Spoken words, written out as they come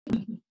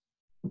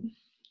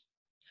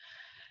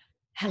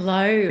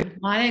Hello,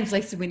 my name's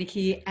Lisa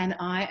Winneke and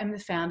I am the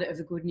founder of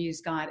the Good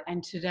News Guide,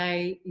 and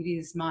today it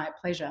is my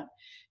pleasure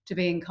to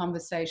be in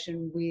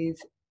conversation with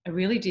a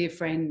really dear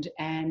friend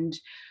and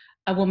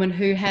a woman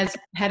who has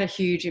had a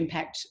huge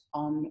impact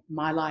on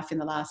my life in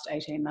the last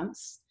 18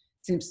 months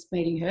since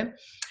meeting her.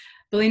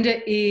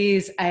 Belinda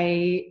is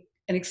an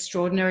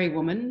extraordinary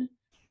woman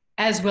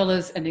as well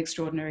as an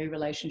extraordinary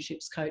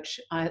relationships coach.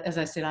 As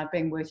I said, I've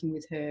been working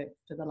with her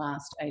for the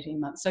last 18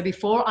 months. So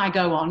before I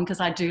go on,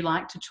 because I do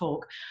like to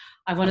talk,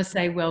 I want to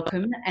say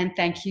welcome and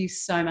thank you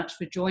so much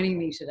for joining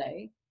me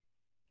today.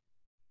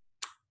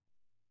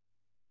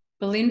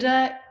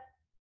 Belinda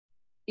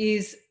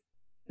is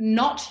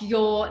not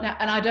your,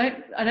 and I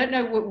don't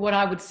know what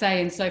I would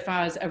say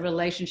insofar as a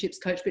relationships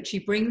coach, but she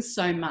brings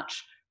so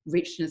much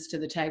richness to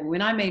the table.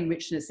 When I mean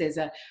richness, there's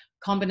a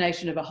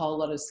combination of a whole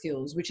lot of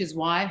skills, which is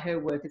why her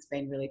work has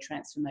been really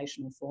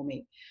transformational for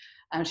me.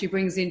 She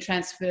brings in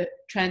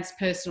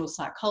transpersonal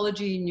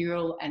psychology,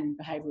 neural and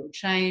behavioural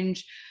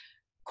change,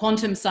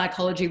 quantum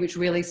psychology, which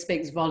really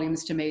speaks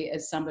volumes to me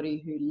as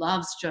somebody who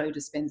loves Joe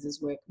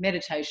Dispenza's work,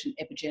 meditation,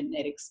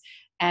 epigenetics,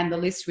 and the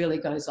list really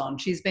goes on.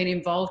 She's been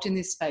involved in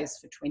this space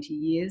for 20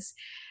 years.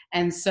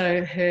 And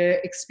so her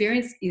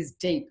experience is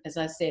deep, as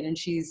I said, and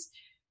she's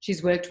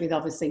worked with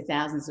obviously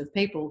thousands of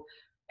people.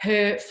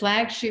 Her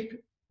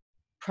flagship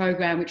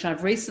program, which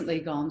I've recently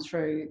gone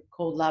through,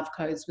 called Love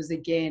Codes, was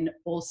again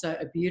also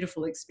a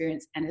beautiful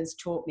experience and has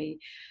taught me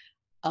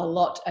a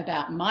lot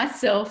about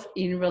myself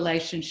in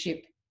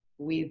relationship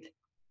with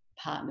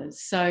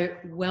partners. So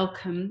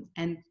welcome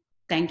and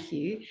thank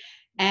you.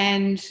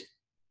 And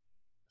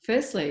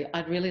firstly,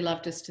 I'd really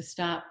love just to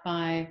start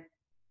by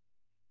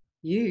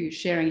you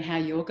sharing how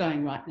you're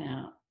going right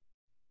now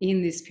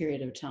in this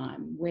period of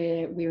time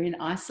where we're in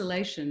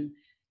isolation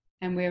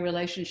and where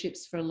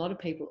relationships for a lot of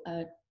people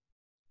are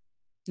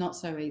not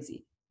so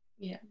easy.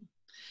 Yeah,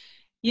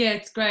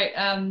 it's great.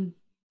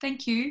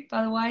 Thank you,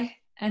 by the way,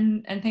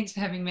 and thanks for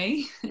having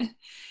me.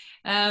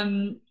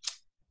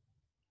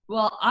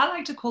 Well, I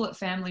like to call it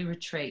family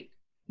retreat.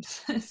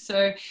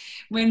 So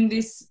when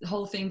this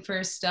whole thing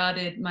first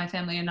started, my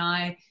family and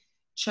I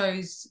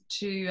chose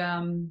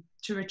to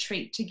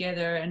retreat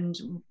together and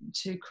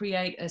to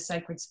create a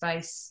sacred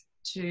space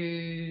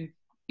to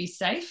be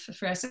safe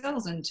for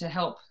ourselves and to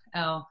help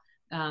our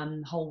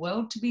whole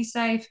world to be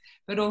safe,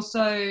 but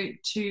also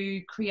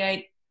to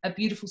create a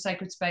beautiful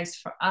sacred space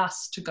for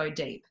us to go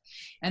deep.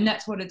 And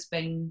that's what it's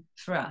been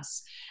for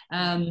us.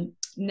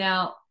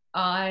 Now,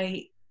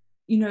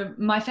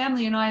 my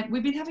family and I,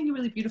 we've been having a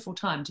really beautiful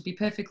time, to be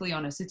perfectly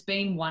honest. It's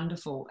been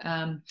wonderful.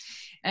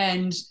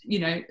 And,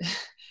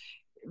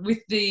 with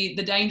the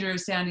danger of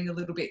sounding a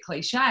little bit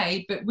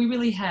cliche, but we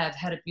really have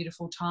had a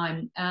beautiful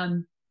time.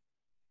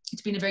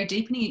 It's been a very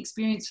deepening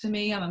experience for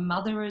me. I'm a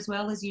mother as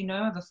well, as you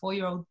know. I have a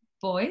 4-year-old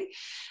boy.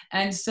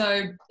 And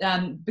so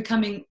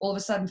becoming all of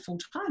a sudden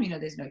full-time,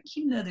 there's no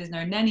kinder, there's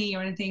no nanny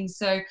or anything.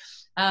 So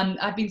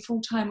I've been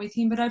full-time with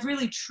him, but I've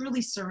really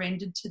truly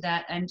surrendered to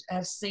that and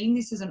have seen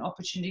this as an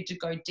opportunity to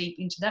go deep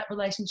into that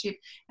relationship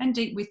and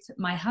deep with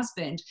my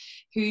husband,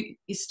 who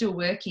is still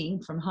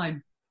working from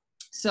home.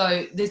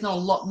 So there's not a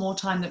lot more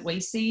time that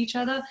we see each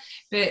other,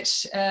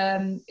 but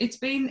it's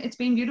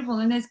been beautiful.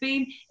 And there's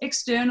been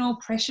external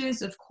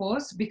pressures, of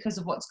course, because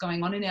of what's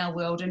going on in our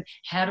world and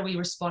how do we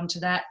respond to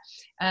that.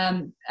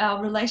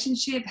 Our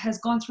relationship has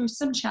gone through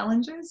some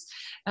challenges.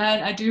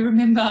 And I do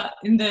remember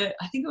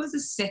I think it was the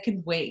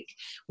second week,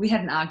 we had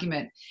an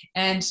argument.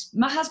 And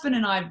my husband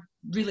and I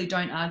really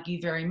don't argue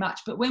very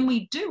much, but when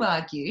we do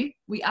argue,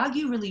 we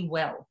argue really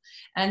well.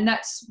 And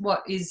that's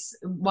what is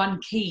one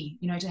key,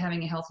 to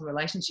having a healthy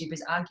relationship,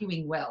 is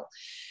arguing well.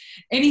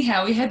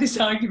 Anyhow, we had this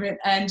argument,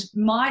 and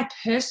my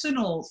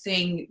personal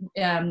thing,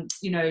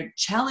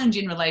 challenge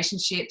in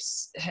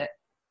relationships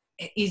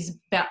is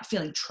about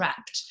feeling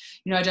trapped.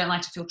 I don't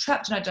like to feel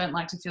trapped and I don't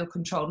like to feel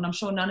controlled. And I'm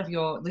sure none of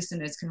your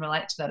listeners can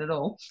relate to that at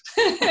all.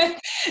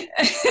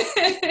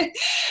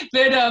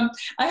 But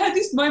I had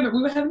this moment,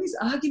 we were having this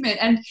argument,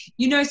 and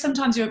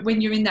sometimes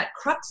when you're in that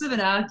crux of an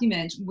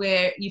argument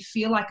where you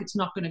feel like it's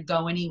not going to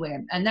go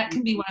anywhere, and that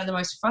can be one of the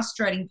most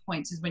frustrating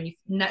points, is and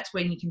that's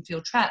when you can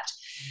feel trapped.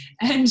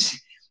 And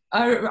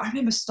I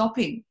remember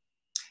stopping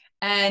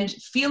and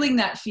feeling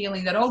that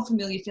old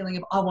familiar feeling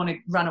of I want to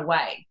run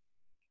away.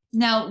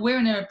 Now, we're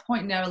in a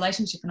point in our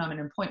relationship, and I'm in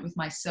a point with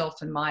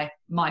myself and my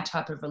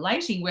type of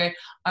relating, where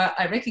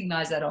I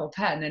recognize that old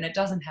pattern and it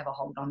doesn't have a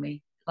hold on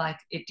me like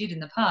it did in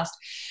the past.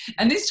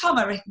 And this time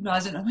I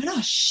recognized it and I went,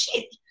 oh,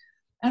 shit.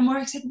 And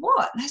Warwick said,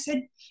 what? And I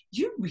said,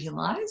 you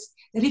realize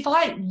that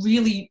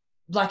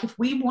if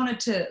we wanted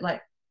to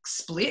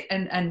split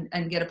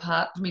and get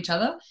apart from each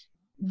other,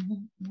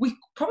 we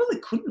probably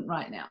couldn't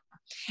right now.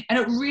 And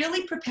it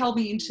really propelled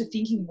me into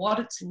thinking what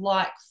it's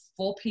like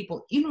for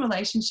people in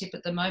relationship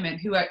at the moment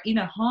who are in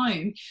a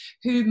home,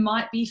 who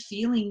might be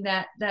feeling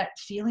that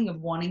feeling of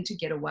wanting to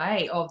get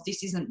away, of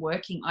this isn't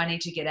working, I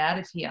need to get out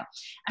of here.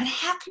 And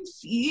how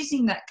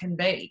confusing that can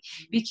be,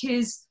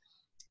 because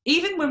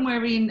even when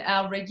we're in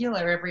our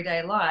regular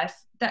everyday life,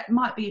 that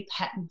might be a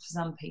pattern for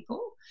some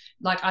people.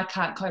 Like, I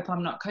can't cope,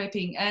 I'm not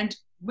coping. And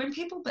when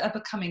people are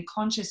becoming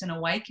conscious and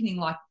awakening,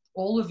 like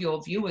all of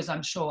your viewers,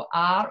 I'm sure,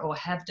 are or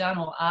have done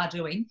or are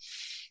doing,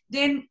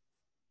 then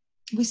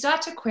we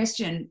start to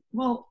question,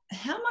 well,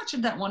 how much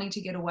of that wanting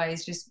to get away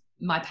is just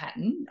my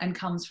pattern and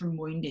comes from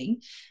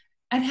wounding?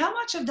 And how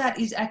much of that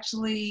is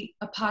actually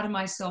a part of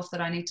myself that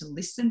I need to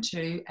listen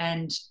to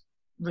and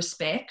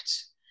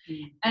respect?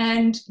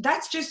 And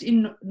that's just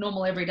in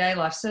normal everyday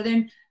life. So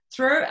then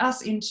throw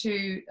us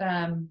into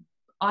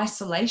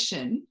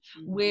isolation,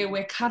 where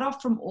we're cut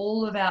off from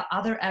all of our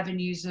other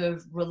avenues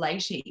of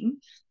relating,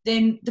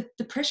 then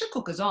the pressure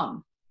cooker's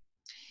on.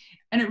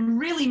 And it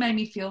really made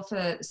me feel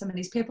for some of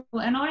these people.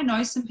 And I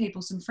know some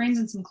people, some friends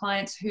and some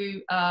clients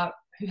who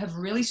have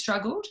really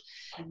struggled,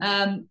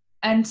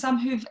 and some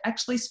who've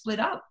actually split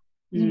up,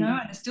 you know,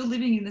 and are still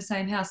living in the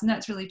same house. And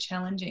that's really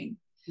challenging.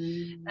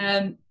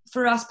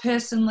 For us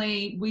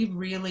personally, we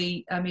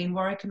really, I mean,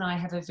 Warwick and I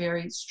have a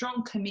very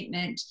strong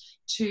commitment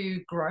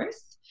to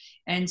growth.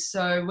 And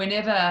so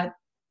whenever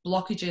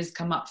blockages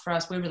come up for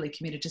us, we're really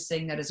committed to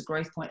seeing that as a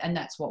growth point, and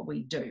that's what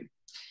we do.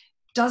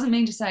 Doesn't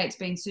mean to say it's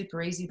been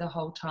super easy the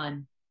whole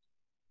time.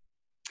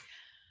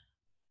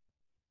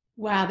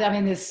 Wow, I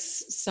mean,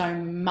 there's so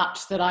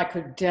much that I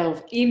could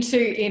delve into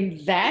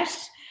in that.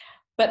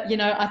 But, you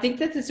know, I think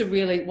that this is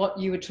really what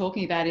you were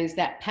talking about, is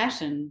that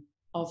pattern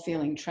of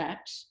feeling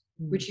trapped,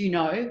 which, you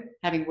know,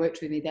 having worked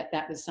with me,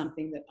 that was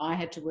something that I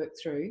had to work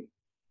through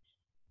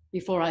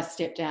before I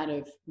stepped out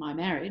of my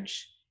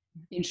marriage,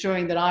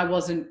 ensuring that I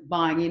wasn't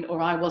buying in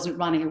or I wasn't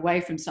running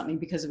away from something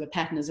because of a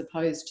pattern, as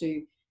opposed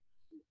to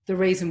the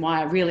reason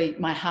why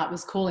my heart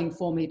was calling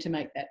for me to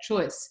make that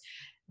choice.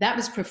 That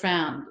was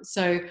profound.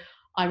 So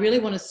I really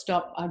want to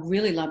stop. I'd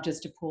really love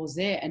just to pause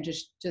there and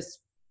just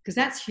because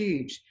that's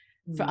huge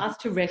for us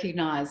to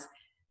recognize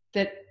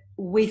that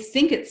we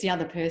think it's the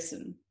other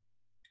person,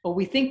 or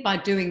we think by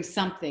doing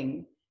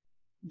something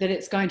that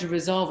it's going to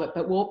resolve it.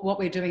 But what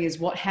we're doing is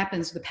what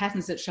happens, the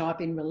patterns that show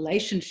up in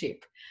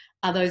relationship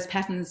are those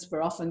patterns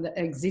for often that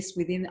exist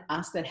within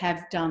us that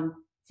have done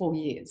for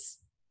years.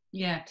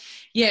 Yeah,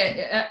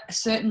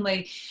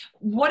 certainly.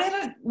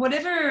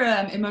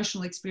 Whatever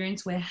emotional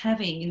experience we're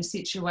having in a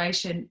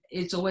situation,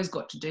 it's always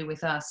got to do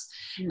with us.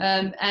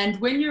 And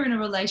when you're in a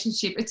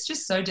relationship, it's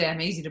just so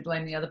damn easy to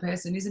blame the other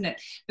person, isn't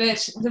it?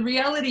 But the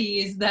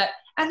reality is that,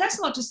 and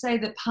that's not to say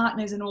that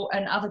partners and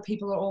other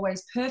people are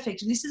always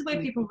perfect. This is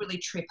where people really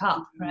trip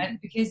up, right?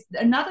 Because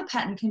another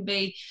pattern can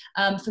be,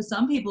 for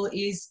some people,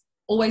 is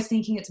always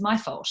thinking it's my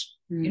fault.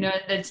 You know,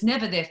 that it's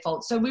never their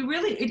fault. So we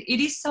really, it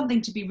is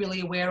something to be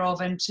really aware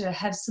of, and to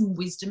have some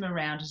wisdom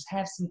around, to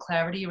have some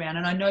clarity around.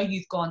 And I know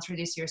you've gone through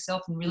this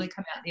yourself and really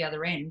come out the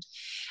other end.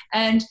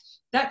 And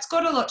that's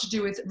got a lot to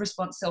do with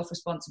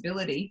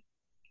self-responsibility,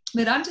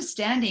 but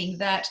understanding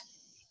that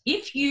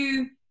if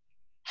you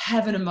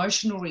have an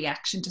emotional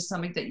reaction to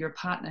something that your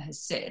partner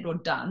has said or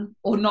done,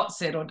 or not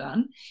said or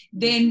done,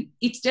 then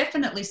it's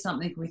definitely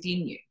something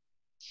within you.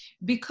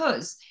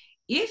 Because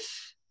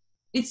if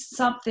it's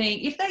something,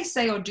 if they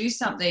say or do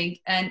something,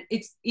 and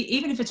it's,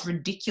 even if it's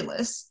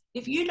ridiculous,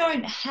 if you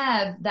don't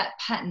have that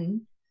pattern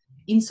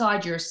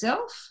inside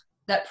yourself,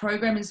 that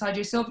program inside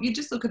yourself, you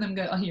just look at them and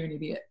go, oh, you're an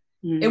idiot.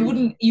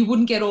 You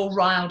wouldn't get all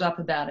riled up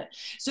about it.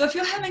 So if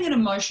you're having an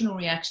emotional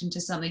reaction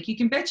to something, you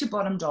can bet your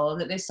bottom dollar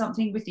that there's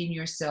something within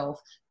yourself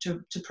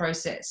to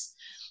process.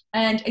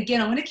 And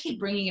again, I'm going to keep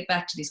bringing it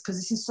back to this, because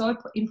this is so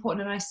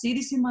important, and I see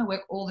this in my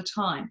work all the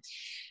time.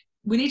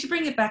 We need to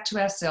bring it back to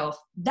ourselves.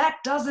 That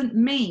doesn't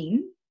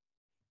mean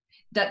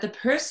that the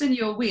person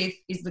you're with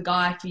is the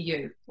guy for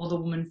you or the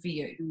woman for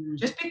you.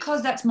 Just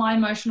because that's my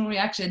emotional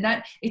reaction,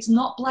 that it's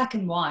not black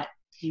and white.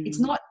 It's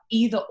not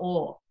either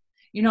or.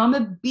 You know, I'm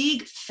a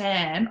big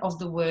fan of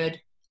the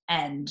word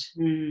and.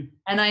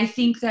 And I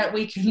think that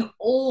we can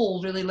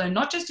all really learn,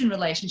 not just in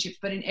relationships,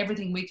 but in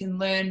everything. We can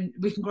learn,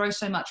 we can grow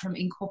so much from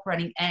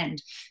incorporating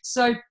and.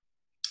 So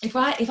if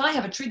I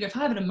have a trigger, if I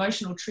have an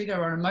emotional trigger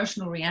or an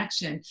emotional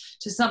reaction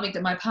to something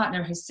that my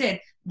partner has said,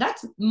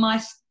 that's my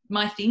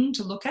thing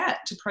to look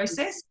at, to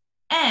process.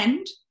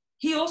 And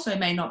he also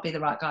may not be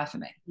the right guy for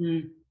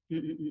me.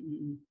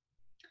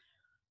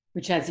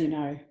 Which, as you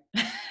know,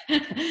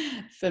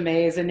 for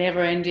me is a never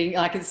ending,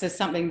 like it's just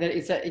something that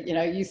is, you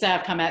know, you say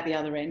I've come out the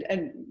other end,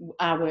 and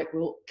our work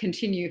will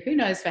continue, who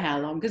knows for how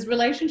long, because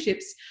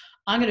relationships,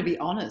 I'm going to be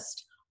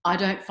honest, I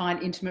don't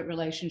find intimate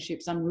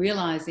relationships. I'm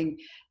realizing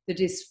the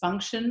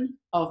dysfunction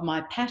of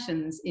my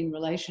patterns in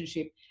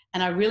relationship.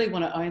 And I really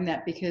want to own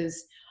that,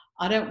 because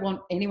I don't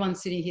want anyone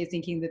sitting here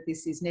thinking that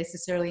this is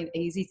necessarily an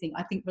easy thing.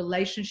 I think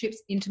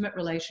relationships, intimate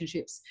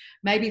relationships,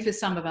 maybe for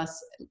some of us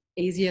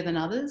easier than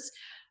others.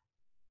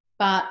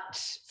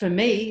 But for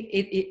me,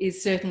 it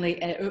is certainly,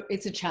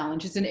 it's a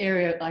challenge. It's an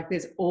area, like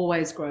there's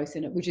always growth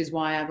in it, which is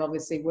why I'm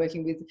obviously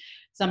working with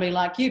somebody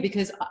like you,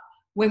 because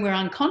when we're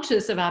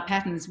unconscious of our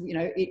patterns, you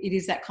know, it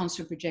is that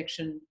constant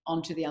projection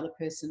onto the other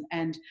person.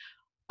 And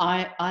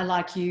I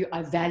like you,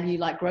 I value,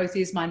 like growth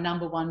is my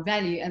number one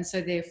value. And so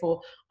therefore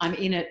I'm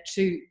in it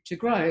to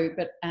grow.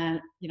 But,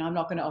 you know, I'm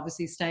not going to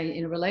obviously stay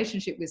in a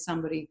relationship with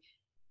somebody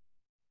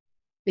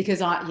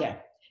because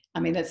I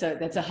mean, that's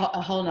a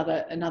whole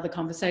another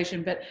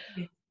conversation. But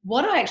Yeah.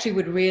 what I actually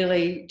would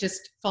really,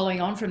 just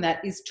following on from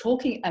that, is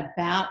talking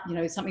about,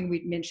 something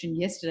we mentioned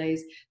yesterday,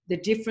 is the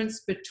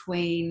difference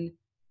between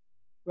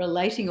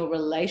relating or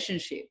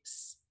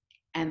relationships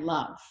and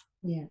love.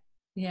 Yeah.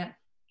 Yeah.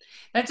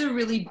 That's it's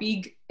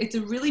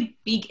a really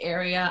big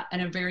area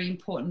and a very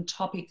important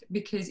topic,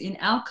 because in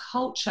our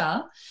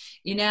culture,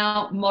 in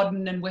our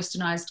modern and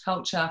westernized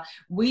culture,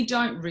 we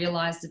don't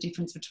realize the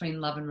difference between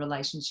love and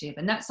relationship.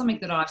 And that's something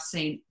that I've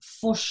seen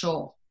for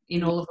sure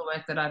in all of the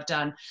work that I've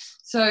done.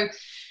 So,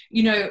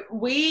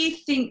 we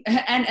think,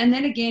 and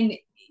then again,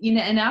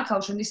 in our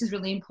culture, and this is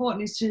really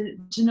important, is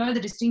to know the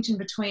distinction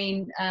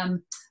between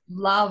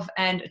love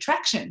and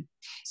attraction.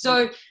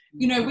 So,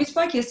 we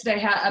spoke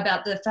yesterday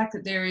about the fact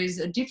that there is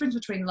a difference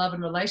between love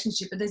and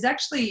relationship, but there's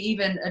actually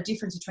even a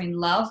difference between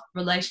love,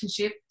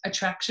 relationship,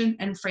 attraction,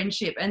 and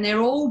friendship. And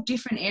they're all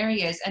different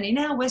areas. And in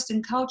our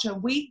Western culture,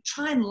 we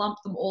try and lump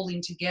them all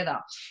in together.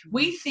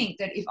 We think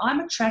that if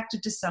I'm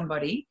attracted to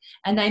somebody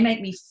and they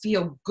make me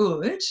feel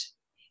good,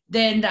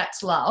 then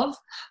that's love.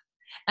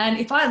 And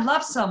if I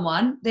love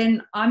someone,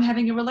 then I'm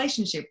having a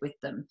relationship with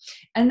them.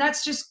 And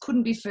that's just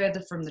couldn't be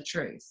further from the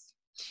truth.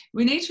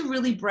 We need to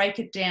really break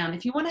it down.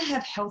 If you want to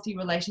have healthy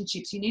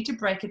relationships, you need to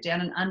break it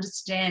down and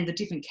understand the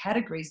different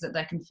categories that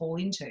they can fall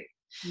into.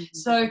 Mm-hmm.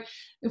 So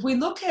if we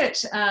look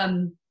at,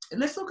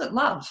 let's look at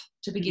love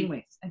to begin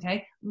with,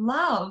 okay?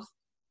 Love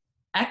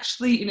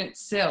actually in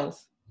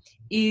itself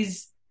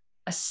is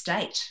a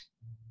state.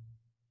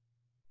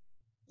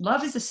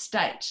 Love is a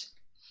state.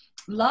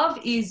 Love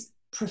is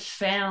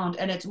profound,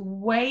 and it's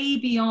way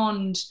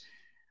beyond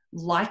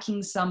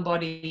liking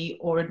somebody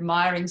or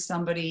admiring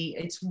somebody.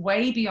 It's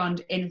way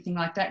beyond anything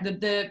like that.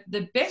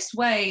 The best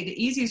way,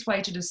 the easiest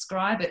way to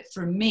describe it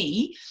for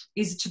me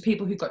is to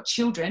people who've got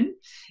children,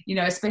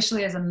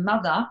 especially as a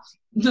mother,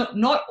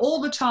 not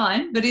all the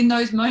time, but in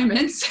those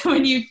moments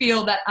when you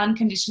feel that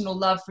unconditional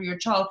love for your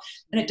child,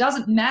 and it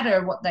doesn't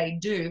matter what they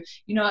do.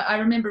 I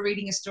remember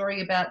reading a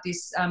story about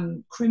this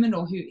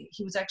criminal who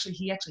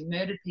he actually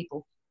murdered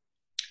people.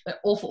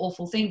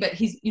 Awful thing, but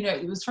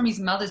it was from his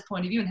mother's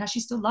point of view and how she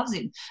still loves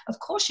him. Of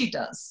course she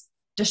does.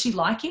 Does she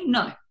like him?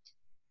 No.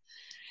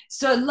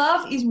 So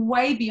love is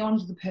way beyond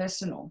the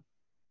personal.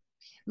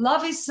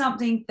 Love is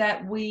something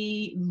that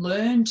we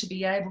learn to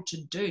be able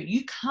to do.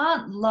 You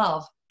can't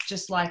love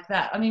just like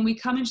that. I mean, we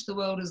come into the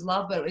world as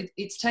love, but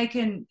it's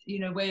taken,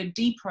 we're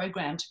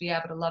deprogrammed to be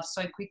able to love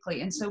so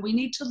quickly. And so we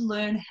need to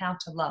learn how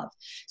to love.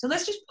 So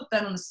let's just put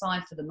that on the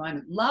side for the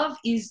moment. Love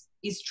is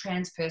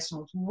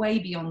transpersonal. It's way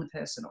beyond the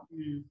personal.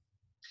 Mm.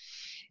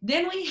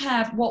 Then we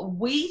have what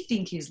we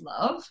think is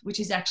love, which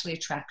is actually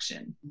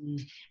attraction.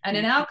 Mm. And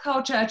in our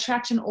culture,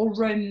 attraction or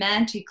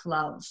romantic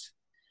love.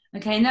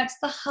 Okay, and that's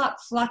the heart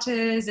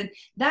flutters, and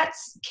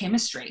that's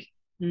chemistry.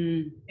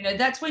 Mm.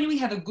 That's when we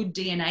have a good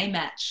DNA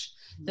match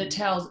that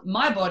tells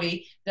my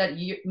body that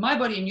my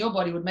body and your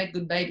body would make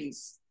good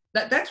babies.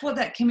 That's what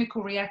that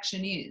chemical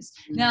reaction is.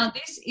 Mm. Now,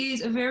 this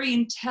is a very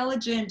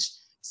intelligent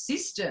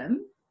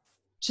system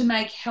to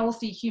make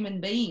healthy human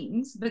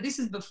beings, but this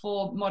is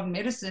before modern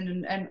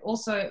medicine, and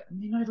also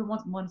not everyone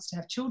wants to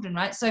have children,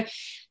 right? So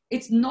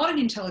it's not an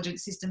intelligent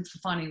system for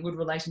finding a good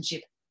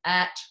relationship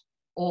at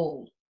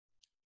all.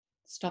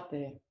 Stop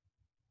there.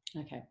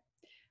 Okay.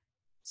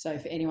 So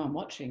for anyone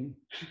watching,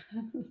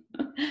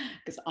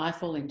 because I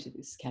fall into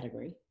this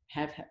category,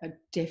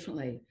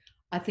 definitely,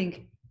 I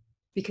think,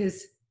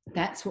 because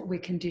that's what we're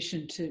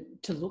conditioned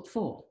to look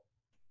for.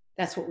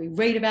 That's what we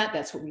read about.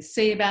 That's what we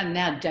see about. And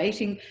now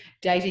dating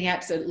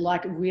apps are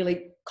like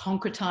really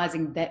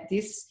concretizing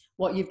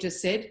what you've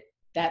just said.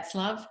 That's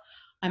love.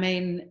 I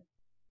mean,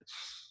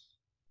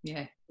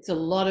 yeah, it's a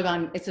lot of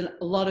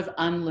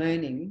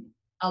unlearning.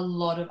 A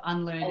lot of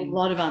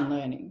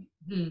unlearning.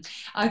 Mm-hmm.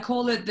 I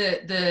call it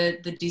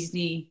the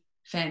Disney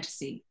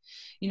fantasy.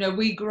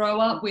 We grow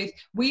up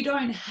we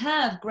don't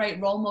have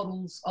great role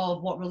models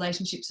of what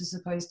relationships are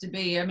supposed to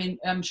be. I mean,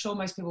 I'm sure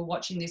most people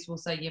watching this will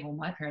say, yeah, well,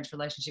 my parents'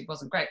 relationship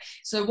wasn't great.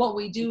 So what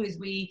we do is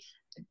we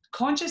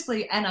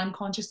consciously and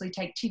unconsciously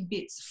take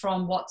tidbits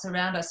from what's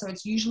around us. So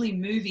it's usually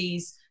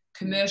movies,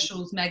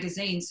 commercials,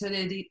 magazines. So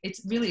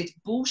it's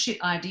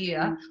bullshit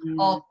idea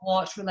of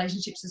what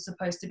relationships are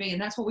supposed to be, and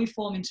that's what we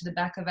form into the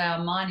back of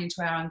our mind,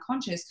 into our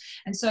unconscious.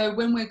 And so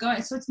when we're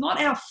going, so it's not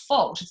our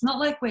fault. It's not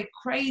like we're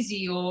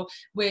crazy or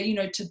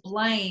we're to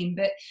blame,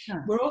 but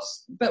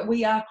but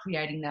we are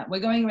creating that.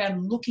 We're going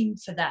around looking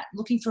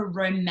for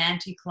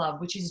romantic love,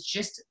 which is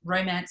just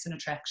romance and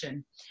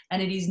attraction, and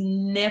it is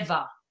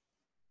never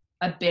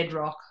a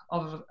bedrock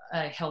of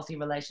a healthy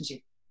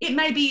relationship. It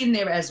may be in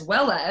there as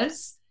well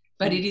as,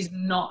 but it is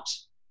not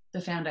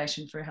the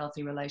foundation for a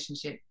healthy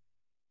relationship.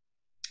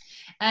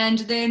 And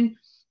then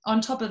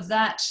on top of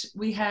that,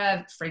 we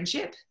have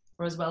friendship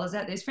or as well as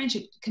that, there's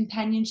friendship,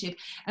 companionship.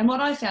 And what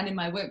I found in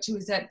my work too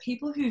is that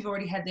people who've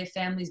already had their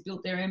families,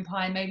 built their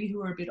empire, maybe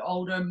who are a bit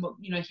older,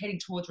 you know, heading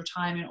towards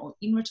retirement or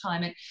in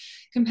retirement,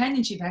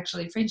 companionship,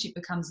 actually, friendship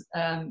becomes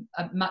a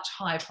much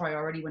higher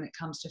priority when it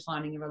comes to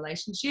finding a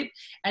relationship.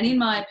 And in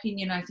my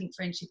opinion, I think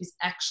friendship is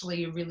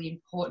actually a really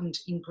important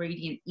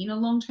ingredient in a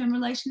long-term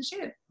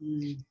relationship.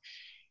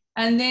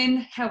 And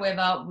then,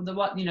 however,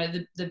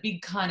 the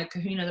big kind of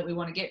kahuna that we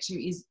want to get to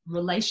is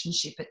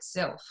relationship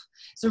itself.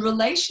 So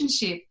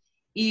relationship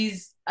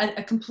is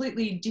a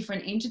completely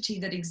different entity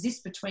that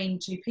exists between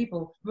two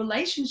people.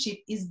 Relationship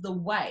is the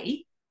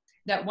way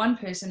that one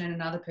person and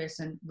another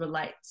person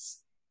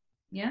relates.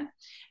 Yeah.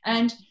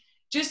 And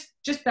just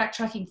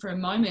backtracking for a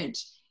moment,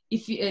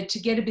 if you, to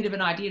get a bit of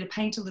an idea, to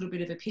paint a little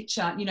bit of a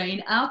picture, you know,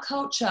 in our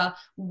culture,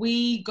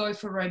 we go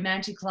for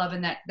romantic love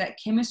and that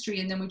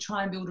chemistry, and then we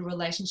try and build a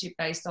relationship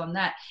based on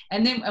that.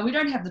 And we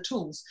don't have the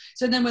tools.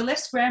 So then we're left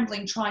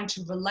scrambling, trying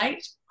to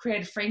relate,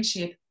 create a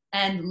friendship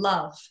and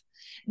love.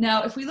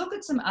 Now, if we look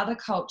at some other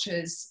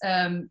cultures,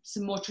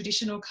 some more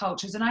traditional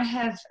cultures, and I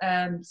have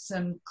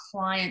some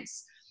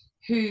clients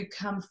who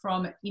come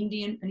from an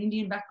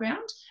Indian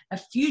background, a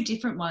few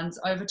different ones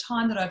over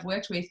time that I've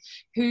worked with,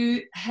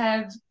 who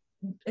have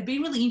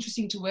been really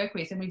interesting to work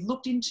with. And we've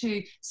looked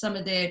into some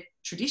of their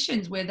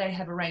traditions where they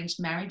have arranged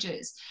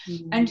marriages.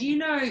 And, you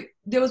know,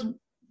 there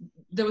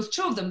was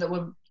two of them that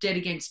were dead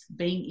against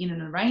being in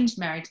an arranged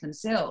marriage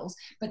themselves,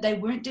 but they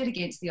weren't dead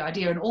against the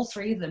idea. And all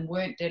three of them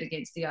weren't dead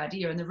against the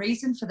idea. And the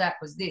reason for that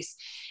was this: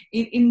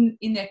 in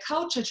their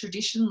culture,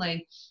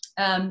 traditionally,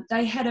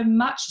 they had a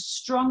much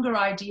stronger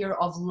idea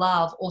of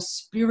love, or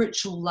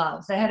spiritual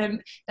love. They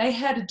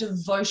had a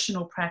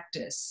devotional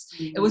practice.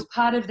 It was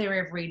part of their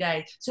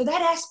everyday. So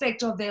that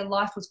aspect of their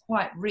life was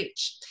quite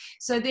rich.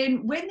 So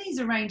then when these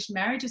arranged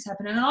marriages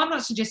happen, and I'm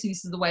not suggesting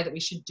this is the way that we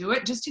should do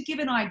it, just to give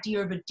an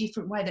idea of a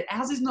different way, that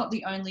ours is not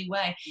the only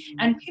way.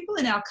 And people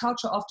in our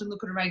culture often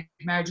look at arranged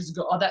marriages and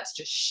go, oh, that's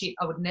just shit,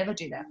 I would never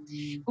do that.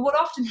 But what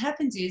often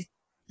happens is,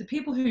 the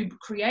people who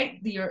create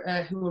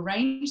who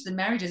arrange the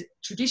marriages,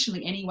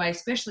 traditionally anyway,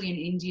 especially in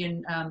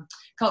Indian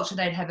culture,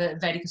 they'd have a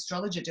Vedic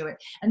astrologer do it.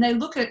 And they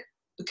look at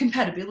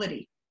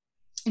compatibility,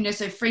 you know,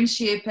 so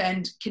friendship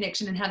and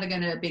connection and how they're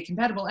going to be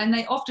compatible. And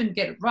they often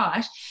get it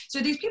right. So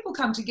these people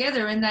come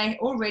together and they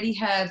already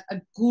have a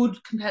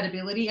good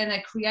compatibility, and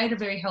they create a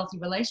very healthy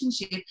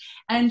relationship.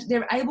 And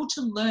they're able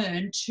to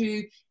learn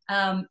to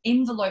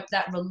envelope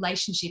that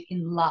relationship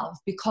in love,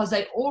 because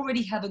they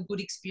already have a good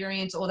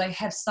experience, or they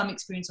have some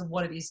experience of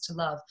what it is to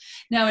love.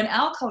 Now, in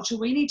our culture,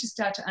 we need to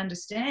start to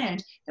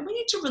understand that we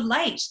need to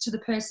relate to the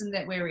person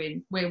that we're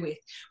with.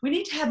 We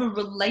need to have a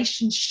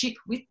relationship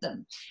with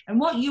them. And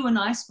what you and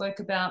I spoke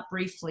about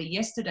briefly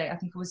yesterday, I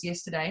think it was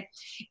yesterday,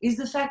 is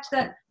the fact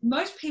that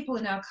most people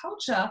in our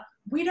culture,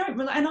 we don't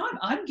really, and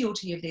I'm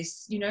guilty of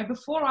this, you know,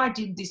 before I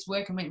did this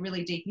work and went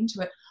really deep into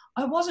it,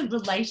 I wasn't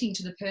relating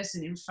to the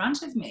person in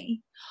front of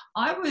me.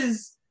 I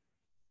was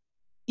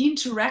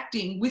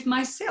interacting with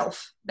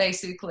myself,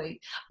 basically.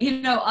 You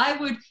know, I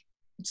would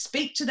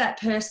speak to that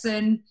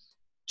person,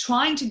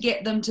 trying to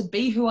get them to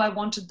be who I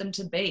wanted them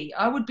to be.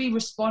 I would be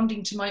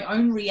responding to my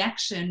own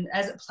reaction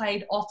as it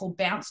played off or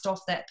bounced off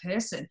that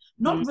person,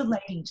 not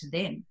relating to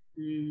them.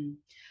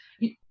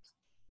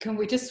 Can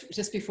we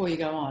just before you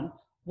go on,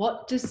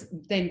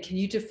 can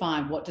you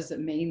define what does it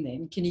mean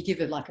then? Can you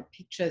give it like a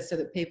picture so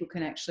that people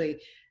can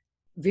actually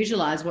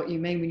visualize what you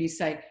mean when you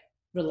say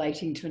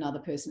relating to another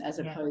person as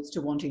opposed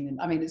to wanting them?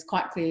 I mean, it's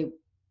quite clear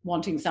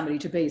wanting somebody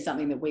to be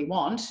something that we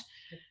want,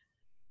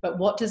 but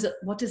what does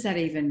that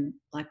even,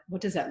 like,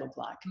 what does that look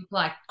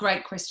like?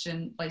 Great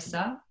question,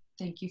 Lisa.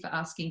 Thank you for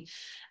asking.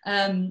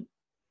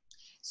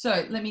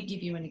 So let me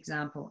give you an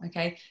example.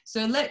 Okay.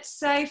 So let's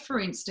say, for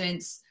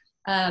instance,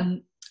 I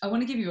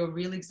want to give you a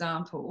real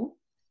example.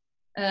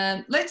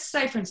 Let's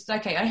say, for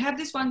instance, okay, I have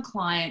this one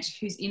client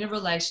who's in a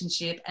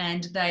relationship,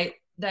 and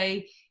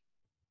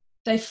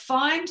they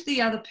find the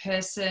other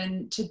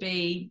person to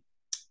be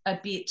a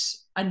bit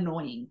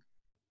annoying.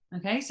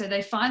 Okay, so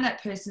they find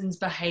that person's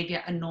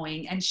behavior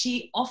annoying, and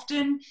she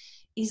often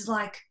is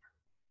like,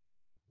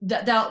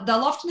 they'll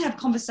often have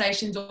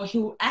conversations, or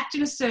he'll act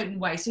in a certain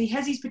way. So he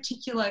has these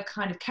particular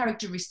kind of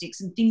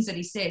characteristics and things that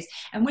he says.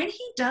 And when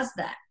he does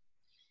that,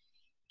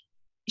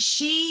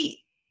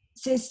 she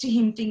says to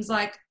him things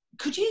like,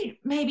 could you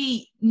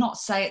maybe not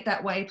say it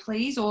that way,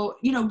 please? Or,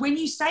 you know, when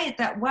you say it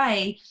that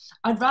way,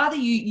 I'd rather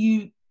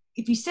you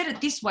if you said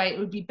it this way, it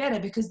would be better,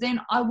 because then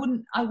I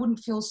wouldn't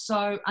feel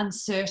so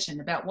uncertain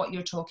about what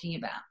you're talking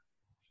about.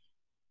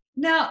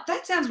 Now,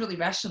 that sounds really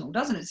rational,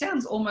 doesn't it? It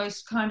sounds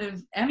almost kind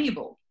of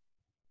amiable.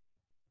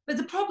 But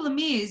the problem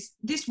is,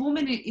 this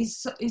woman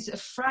is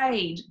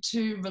afraid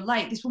to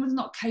relate. This woman's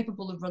not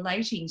capable of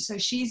relating. So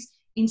she's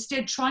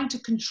instead trying to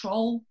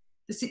control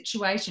the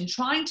situation,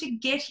 trying to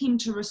get him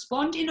to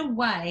respond in a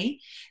way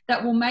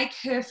that will make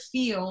her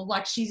feel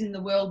like she's in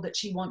the world that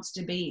she wants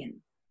to be in.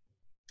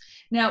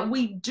 Now,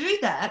 we do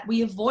that,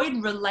 we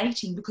avoid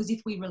relating, because if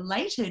we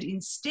related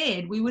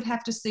instead, we would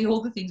have to see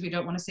all the things we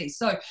don't want to see.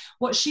 So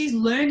what she's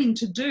learning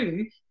to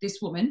do, this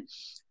woman,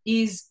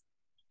 is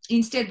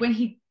instead, when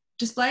he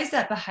displays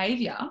that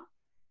behavior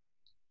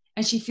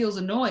and she feels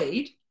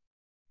annoyed,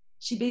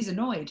 she be's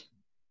annoyed.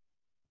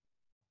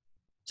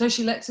 So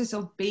she lets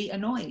herself be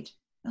annoyed.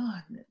 Oh,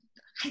 I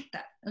hate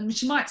that. And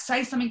she might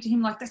say something to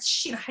him like, that's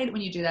shit, I hate it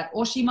when you do that.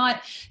 Or she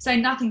might say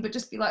nothing, but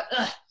just be like,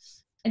 ugh,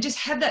 and just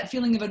have that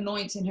feeling of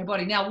annoyance in her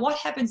body. Now, what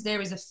happens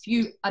there is a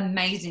few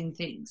amazing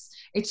things.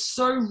 It's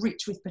so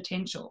rich with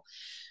potential.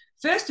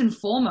 First and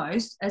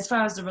foremost, as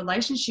far as the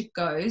relationship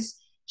goes,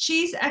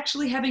 she's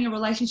actually having a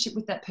relationship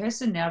with that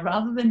person now,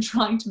 rather than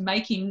trying to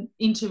make him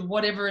into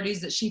whatever it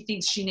is that she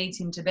thinks she needs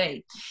him to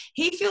be.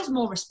 He feels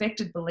more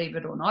respected, believe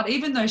it or not.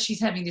 Even though she's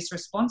having this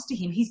response to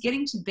him, he's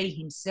getting to be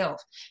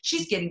himself.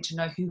 She's getting to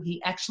know who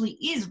he actually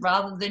is,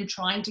 rather than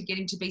trying to get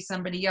him to be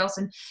somebody else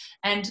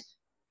and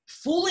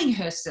fooling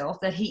herself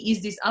that he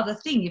is this other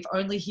thing, if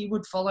only he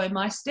would follow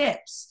my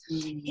steps.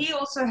 He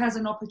also has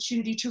an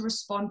opportunity to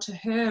respond to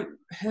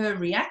her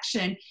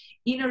reaction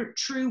in a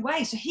true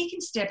way. So he can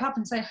step up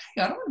and say,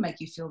 hey, I don't want to make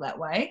you feel that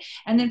way.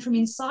 And then from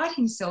inside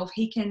himself,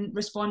 he can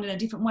respond in a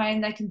different way,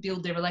 and they can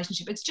build their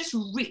relationship. It's just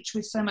rich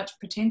with so much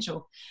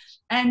potential.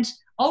 And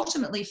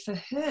ultimately for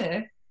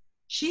her,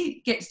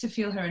 she gets to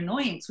feel her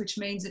annoyance, which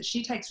means that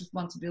she takes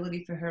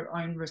responsibility for her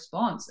own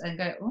response and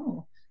go,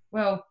 oh,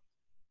 well,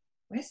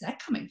 where's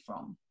that coming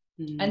from?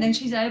 And then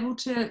she's able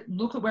to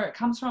look at where it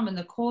comes from and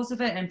the cause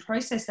of it and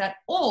process that.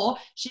 Or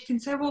she can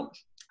say, well,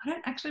 I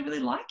don't actually really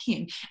like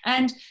him.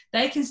 And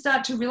they can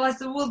start to realize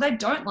that, well, they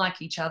don't like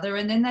each other.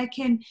 And then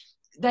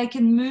they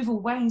can move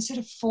away instead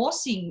of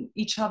forcing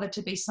each other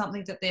to be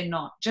something that they're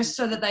not, just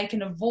so that they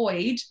can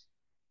avoid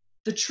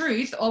the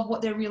truth of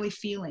what they're really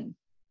feeling.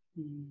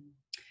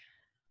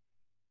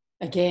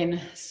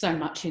 Again, so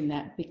much in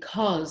that,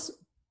 because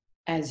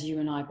as you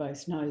and I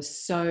both know,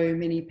 so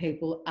many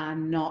people are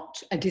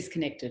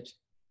disconnected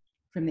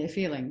from their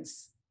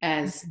feelings,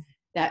 as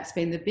that's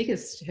been the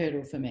biggest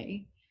hurdle for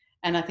me.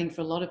 And I think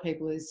for a lot of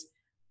people is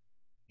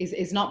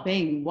not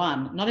being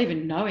one, not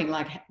even knowing,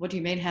 like, what do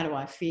you mean, how do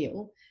I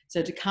feel?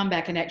 So to come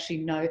back and actually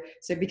know,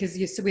 so because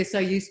we're so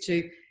used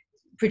to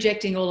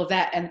projecting all of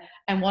that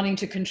and wanting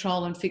to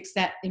control and fix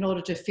that in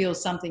order to feel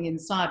something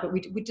inside, but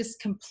we just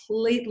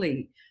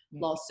completely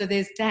lost. So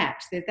there's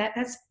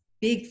that's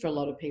big for a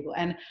lot of people.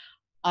 And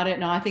I don't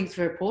know, I think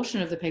for a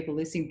portion of the people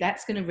listening,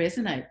 that's going to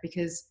resonate,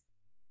 because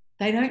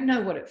they don't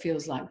know what it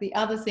feels like. The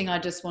other thing I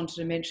just wanted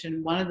to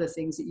mention, one of the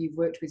things that you've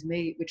worked with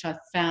me, which I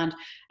found,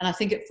 and I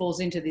think it falls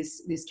into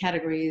this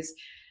category, is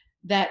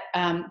that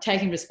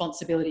taking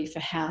responsibility for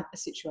how a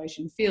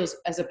situation feels,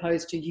 as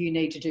opposed to you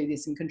need to do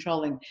this and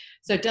controlling.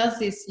 So does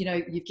this,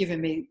 you've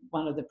given me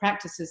one of the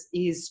practices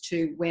is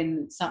to,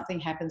 when something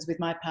happens with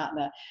my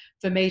partner,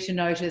 for me to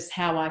notice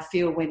how I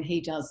feel when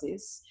he does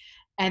this.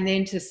 And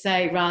then to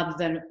say, rather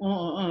than,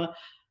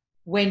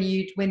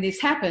 when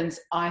this happens,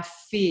 I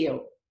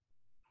feel.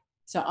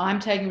 So I'm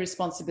taking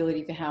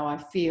responsibility for how I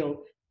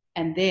feel.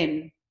 And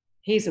then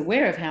he's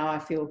aware of how I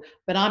feel,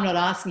 but I'm not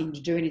asking him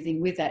to do anything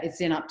with that. It's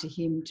then up to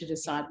him to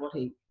decide what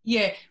he...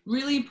 Yeah,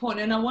 really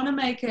important. And I want to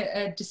make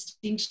a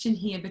distinction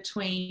here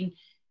between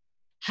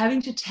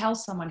having to tell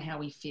someone how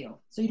we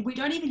feel. So we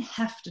don't even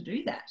have to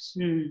do that.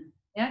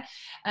 Yeah.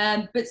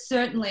 But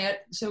certainly,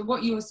 so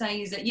what you were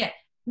saying is that,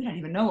 we don't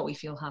even know what we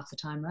feel half the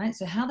time, right?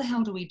 So how the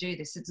hell do we do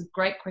this? It's a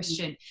great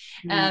question.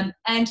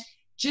 And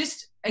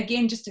just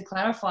to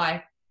clarify,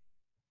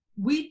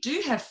 we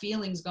do have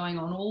feelings going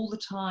on all the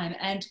time,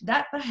 and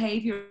that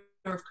behavior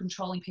of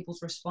controlling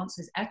people's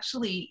responses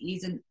actually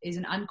is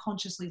an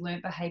unconsciously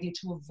learned behavior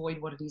to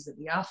avoid what it is that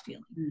we are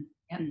feeling.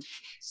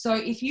 So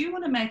if you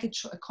want to make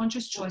a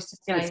conscious choice to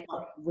say...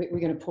 We're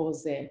going to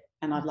pause there,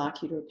 and I'd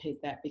like you to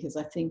repeat that, because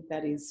I think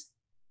that is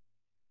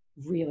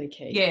really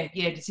key. Yeah,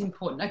 it's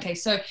important. Okay,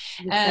 so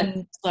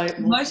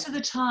most of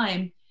the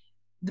time,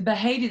 the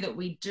behavior that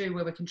we do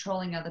where we're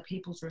controlling other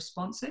people's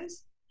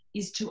responses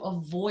is to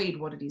avoid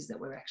what it is that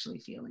we're actually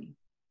feeling.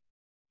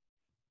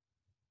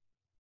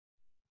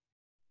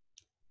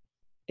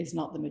 It's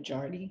not the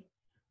majority.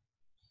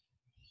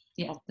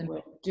 Yeah,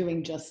 we're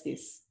doing just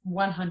this.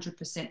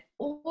 100%,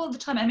 all the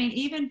time. I mean,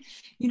 even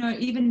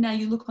now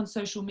you look on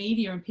social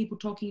media and people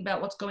talking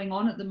about what's going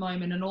on at the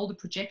moment and all the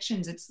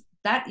projections.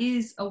 That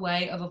is a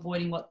way of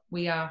avoiding what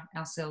we are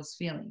ourselves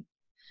feeling.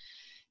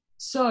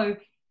 So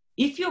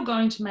if you're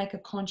going to make a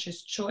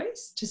conscious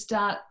choice to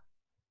start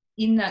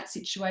in that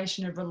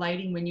situation of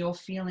relating when you're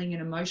feeling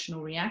an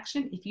emotional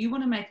reaction, if you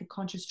want to make a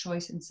conscious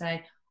choice and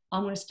say,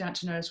 I'm going to start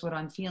to notice what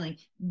I'm feeling,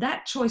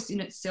 that choice in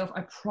itself,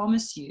 I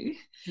promise you,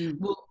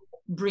 will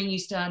bring you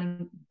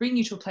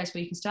to a place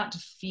where you can start to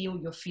feel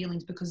your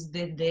feelings, because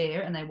they're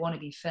there and they want to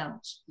be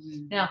felt.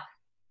 Now,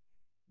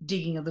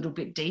 digging a little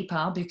bit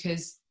deeper,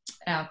 because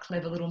our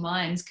clever little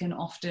minds can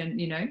often,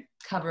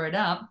 cover it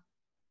up.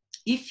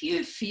 If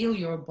you feel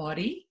your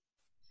body,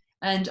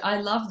 and I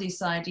love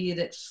this idea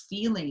that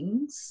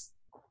feelings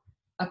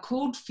are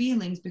called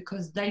feelings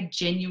because they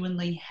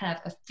genuinely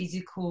have a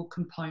physical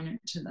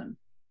component to them.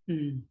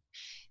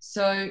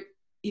 So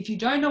if you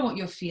don't know what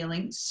you're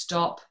feeling,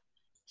 stop,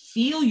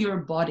 feel your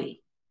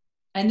body.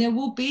 And there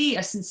will be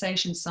a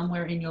sensation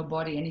somewhere in your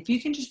body. And if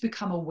you can just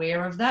become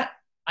aware of that,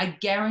 I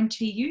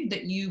guarantee you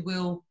that you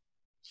will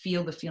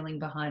feel the feeling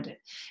behind it.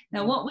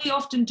 Now, what we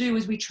often do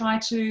is we try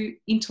to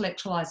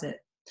intellectualize it.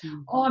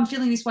 Oh, I'm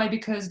feeling this way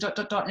because ...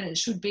 and it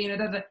should be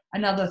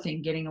another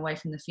thing, getting away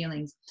from the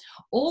feelings.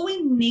 All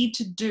we need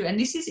to do, and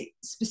this is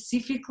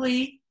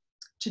specifically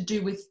to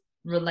do with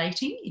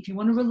relating, if you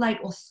want to relate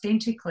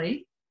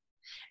authentically,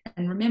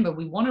 and remember,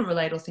 we want to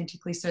relate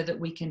authentically so that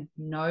we can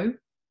know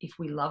if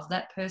we love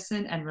that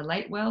person and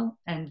relate well,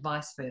 and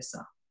vice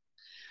versa.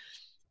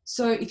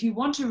 So if you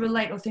want to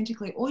relate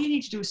authentically, all you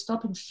need to do is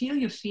stop and feel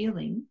your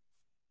feeling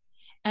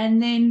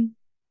and then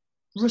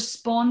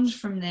respond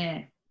from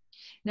there.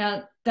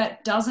 Now,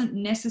 that doesn't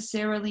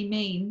necessarily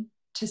mean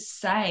to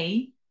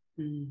say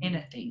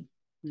anything,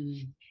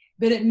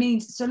 but it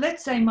means, so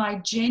let's say my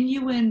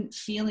genuine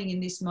feeling in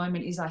this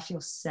moment is I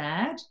feel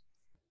sad.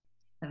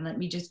 And let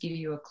me just give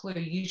you a clue.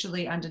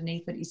 Usually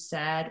underneath it is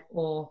sad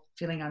or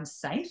feeling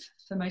unsafe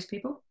for most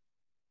people.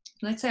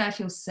 Let's say I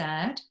feel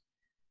sad.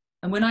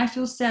 And when I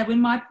feel sad, when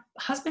my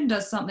husband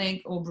does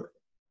something or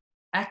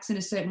acts in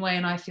a certain way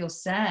and I feel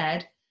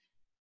sad,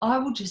 I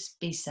will just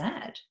be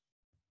sad.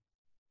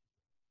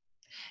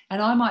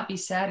 And I might be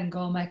sad and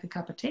go and make a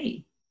cup of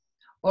tea.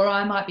 Or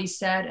I might be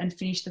sad and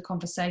finish the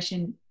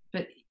conversation,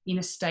 but in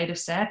a state of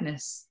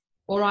sadness.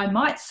 Or I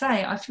might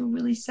say, I feel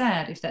really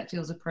sad, if that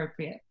feels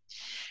appropriate.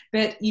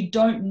 But you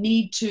don't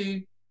need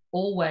to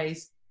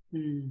always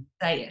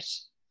say it.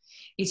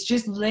 It's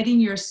just letting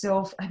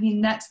yourself, I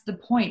mean, that's the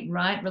point,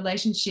 right?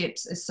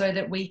 Relationships are so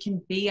that we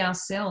can be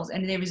ourselves.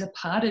 And there is a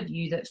part of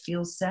you that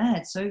feels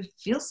sad. So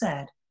feel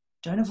sad.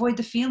 Don't avoid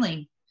the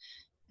feeling.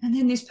 And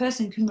then this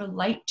person can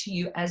relate to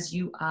you as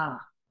you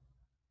are.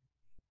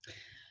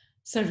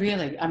 So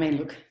really, I mean,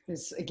 look,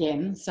 there's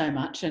again so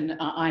much. And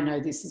I know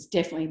this is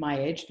definitely my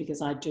edge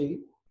because I do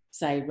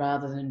say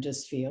rather than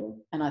just feel.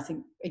 And I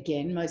think,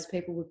 again, most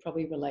people would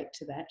probably relate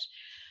to that.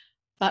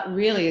 But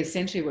really,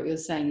 essentially what you're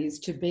saying is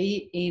to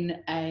be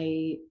in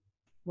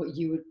what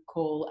you would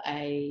call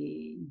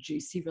a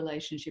juicy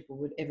relationship, or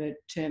whatever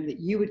term that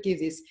you would give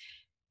this,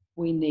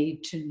 we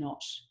need to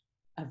not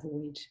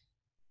avoid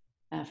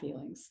our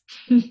feelings.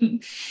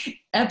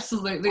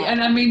 Absolutely.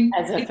 And I mean,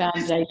 as a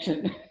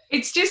foundation.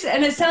 It's just,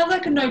 and it sounds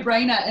like a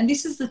no-brainer. And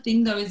this is the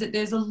thing though, is that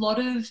there's a lot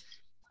of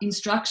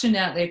instruction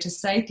out there to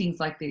say things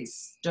like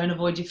this. Don't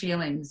avoid your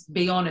feelings,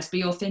 be honest,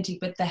 be authentic.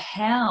 But the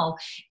how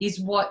is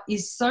what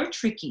is so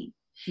tricky.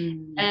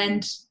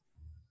 And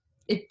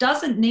it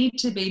doesn't need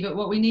to be, but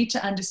what we need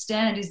to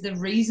understand is the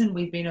reason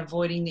we've been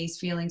avoiding these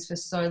feelings for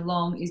so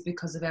long is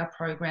because of our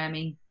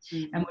programming.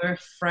 And we're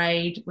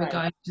afraid we're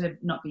going to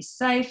not be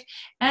safe.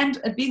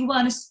 And a big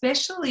one,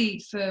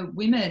 especially for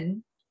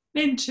women,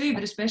 men too,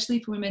 but especially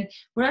for women,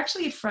 we're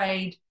actually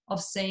afraid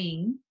of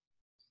seeing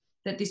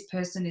that this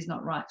person is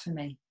not right for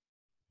me.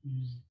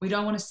 We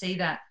don't want to see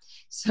that.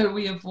 So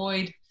we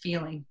avoid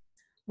feeling.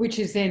 Which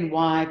is then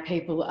why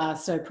people are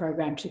so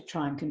programmed to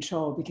try and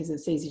control, because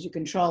it's easy to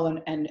control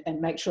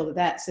and make sure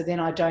that. So then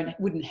I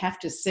wouldn't have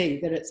to see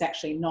that it's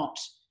actually not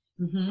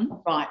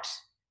right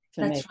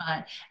for me. That's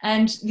right.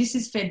 And this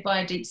is fed by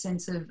a deep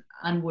sense of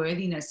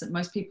unworthiness that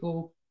most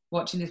people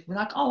watching this will be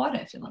like, oh, I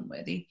don't feel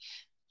unworthy.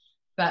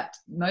 But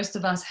most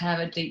of us have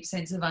a deep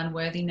sense of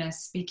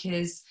unworthiness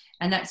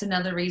and that's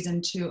another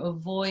reason to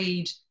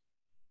avoid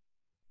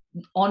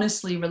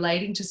honestly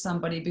relating to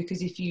somebody,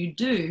 because if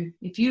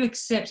you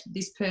accept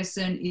this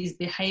person is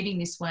behaving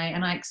this way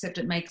and I accept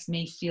it makes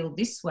me feel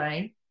this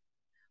way,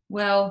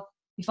 well,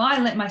 if I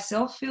let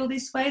myself feel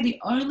this way, the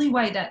only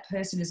way that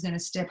person is going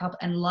to step up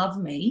and love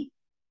me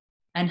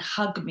and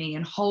hug me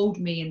and hold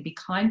me and be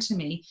kind to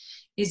me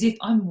is if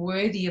I'm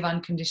worthy of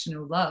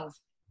unconditional love.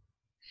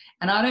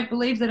 And I don't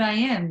believe that I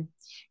am.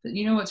 But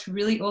you know what's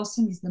really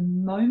awesome is the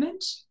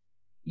moment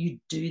you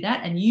do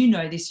that, and you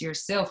know this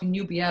yourself, and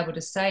you'll be able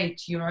to say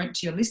to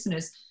your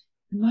listeners,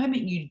 the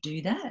moment you do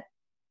that,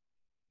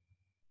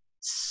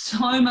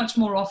 so much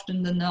more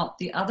often than not,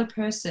 the other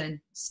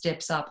person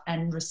steps up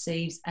and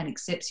receives and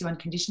accepts you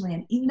unconditionally.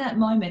 And in that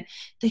moment,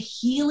 the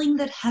healing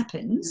that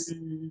happens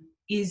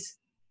is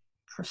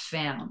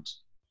profound.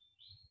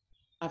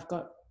 I've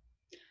got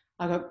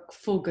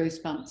full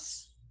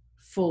goosebumps,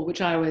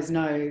 which I always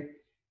know.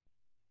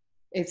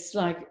 It's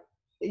like,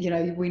 you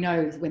know, we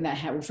know when that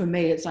happens. For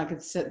me, it's like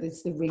it's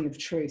the ring of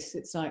truth.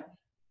 It's like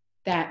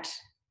that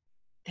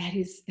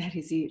is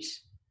it.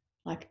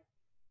 Like,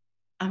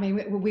 I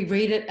mean, we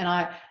read it, and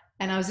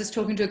I was just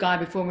talking to a guy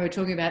before, and we were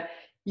talking about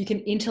you can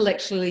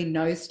intellectually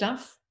know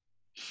stuff.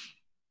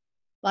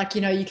 Like,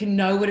 you know, you can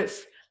know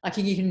like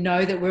you can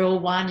know that we're all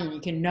one, and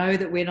you can know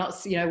that we're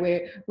not, you know,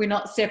 we're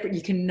not separate.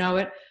 You can know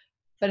it,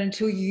 but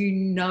until you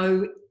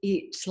know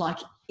it, like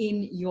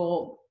in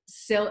your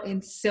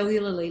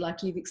cellularly,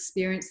 like you've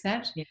experienced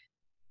that,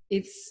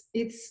 it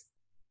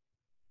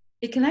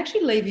can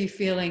actually leave you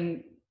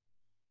feeling,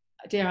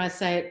 dare I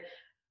say it,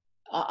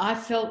 I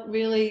felt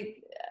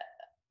really,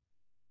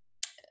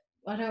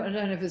 I don't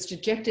know if it's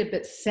dejected,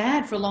 but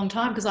sad for a long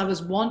time, because I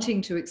was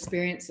wanting to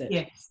experience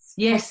it.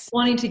 Yes.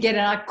 Wanting to get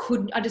it.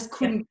 I just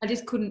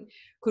couldn't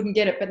couldn't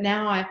get it. But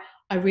now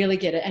I really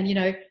get it. And, you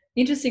know,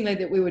 interestingly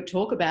that we would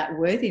talk about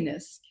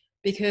worthiness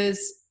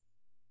because,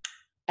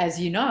 as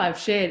you know, I've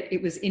shared,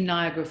 it was in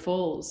Niagara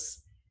Falls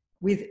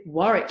with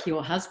Warwick,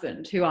 your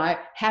husband, who I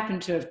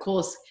happened to, of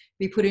course,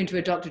 be put into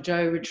a Dr.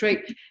 Joe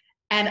retreat.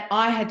 And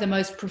I had the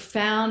most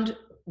profound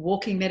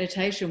walking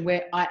meditation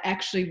where I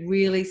actually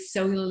really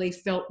cellularly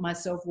felt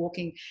myself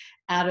walking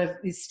out of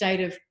this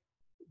state of,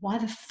 why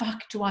the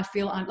fuck do I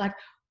feel I'm like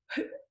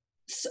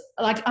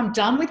I'm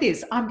done with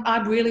this.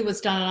 I really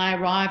was done. And I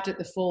arrived at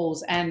the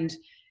falls and,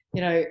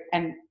 you know,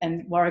 and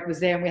Warwick was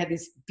there and we had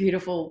this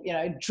beautiful, you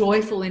know,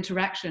 joyful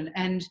interaction.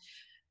 And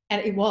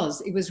it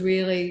was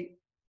really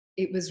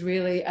it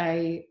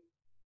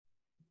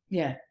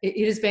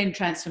has been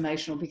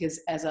transformational because,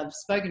 as I've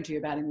spoken to you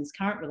about in this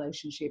current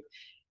relationship,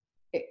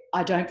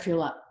 I don't feel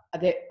like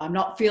I'm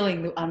not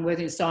feeling the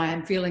unworthiness. So I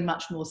am feeling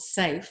much more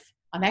safe.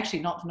 I'm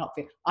actually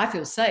I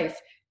feel safe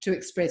to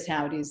express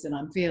how it is that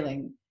I'm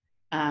feeling.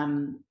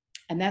 And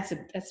that's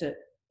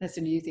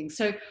a new thing.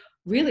 So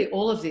really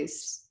all of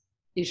this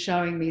is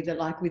showing me that,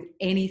 like with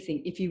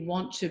anything, if you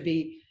want to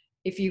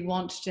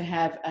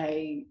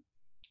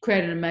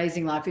create an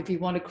amazing life, if you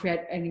want to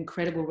create an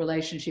incredible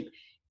relationship,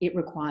 it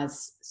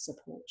requires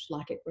support.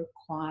 Like it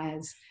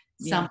requires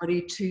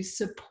somebody to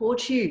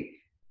support you,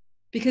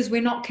 because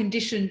we're not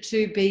conditioned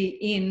to be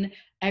in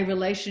a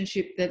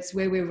relationship that's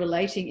where we're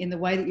relating in the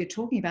way that you're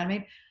talking about. I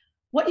mean,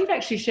 what you've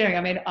actually sharing,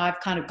 I mean, I've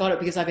kind of got it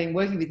because I've been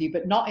working with you,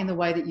 but not in the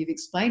way that you've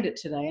explained it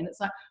today. And it's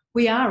like,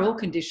 we are all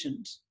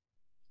conditioned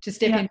to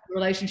step into a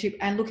relationship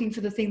and looking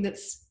for the thing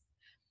that's,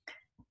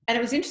 and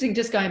it was interesting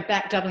just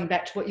doubling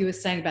back to what you were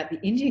saying about the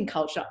Indian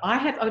culture.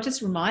 It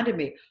just reminded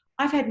me,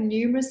 I've had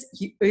numerous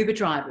Uber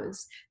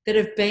drivers that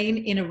have been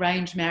in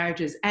arranged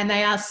marriages and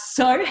they are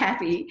so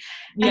happy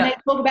and they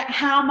talk about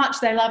how much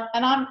they love.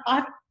 And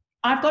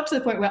I've got to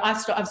the point where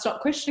I've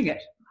stopped questioning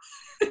it.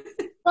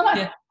 I'm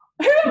like,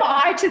 who am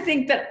I to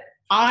think that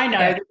I know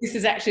that this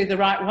is actually the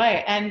right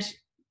way? And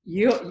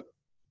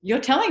you're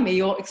telling me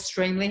you're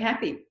extremely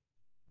happy.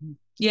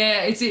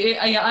 Yeah,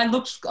 I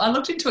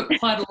looked into it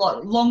quite a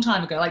long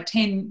time ago, like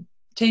 10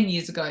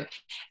 years ago,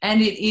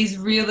 and it is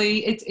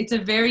really it's a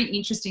very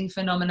interesting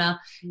phenomena.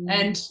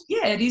 And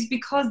it is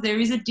because there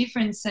is a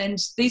difference, and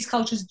these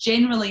cultures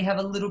generally have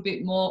a little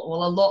bit more,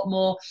 or a lot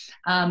more,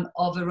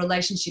 of a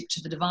relationship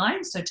to the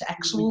divine, so to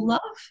actual love.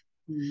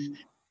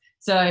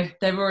 So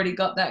they've already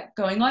got that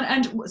going on.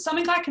 And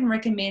something I can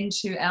recommend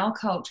to our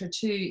culture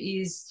too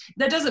is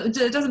it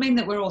doesn't mean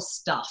that we're all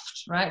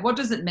stuffed, right? What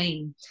does it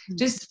mean?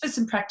 Just for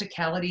some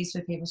practicalities for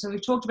people. So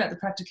we've talked about the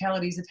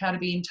practicalities of how to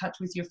be in touch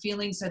with your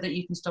feelings so that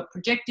you can stop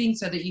projecting,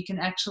 so that you can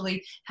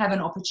actually have an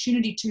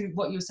opportunity to,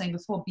 what you were saying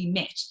before, be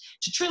met,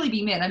 to truly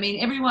be met. I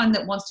mean, everyone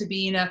that wants to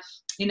be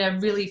in a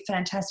really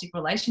fantastic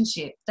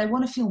relationship, they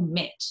want to feel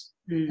met.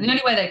 And the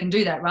only way they can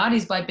do that, right,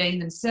 is by being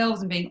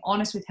themselves and being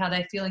honest with how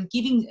they feel and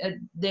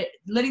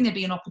letting there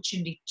be an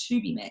opportunity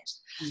to be met.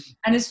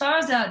 And as far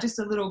as just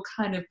a little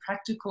kind of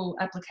practical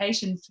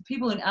application for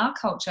people in our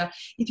culture,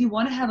 if you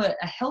want to have a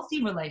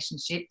healthy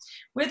relationship,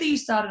 whether you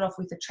started off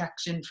with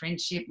attraction,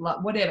 friendship,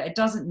 like whatever, it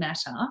doesn't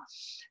matter.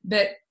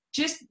 But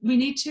we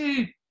need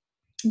to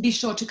be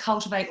sure to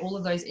cultivate all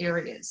of those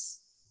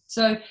areas.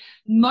 So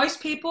most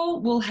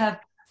people will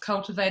have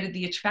cultivated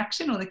the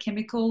attraction or the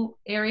chemical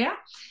area.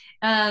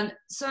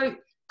 So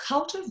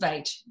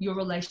cultivate your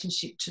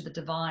relationship to the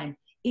divine.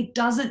 It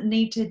doesn't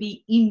need to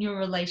be in your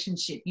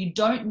relationship. You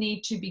don't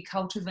need to be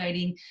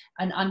cultivating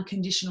an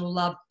unconditional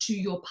love to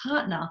your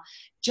partner.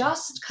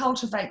 Just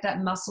cultivate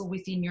that muscle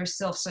within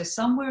yourself. So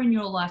somewhere in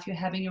your life, you're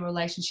having a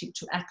relationship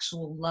to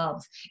actual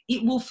love.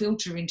 It will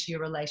filter into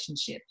your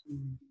relationship.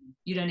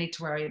 You don't need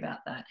to worry about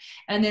that.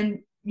 And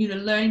then,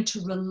 learning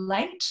to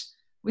relate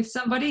with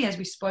somebody, as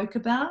we spoke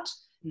about,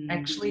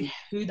 actually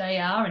who they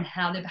are and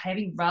how they're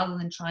behaving, rather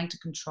than trying to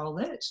control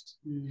it.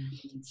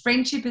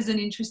 Friendship is an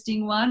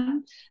interesting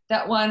one.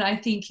 That one, I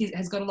think,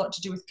 has got a lot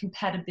to do with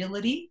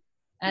compatibility,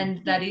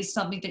 and that is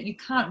something that you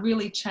can't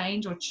really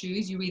change or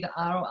choose. You either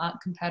are or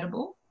aren't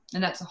compatible,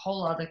 and that's a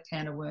whole other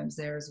can of worms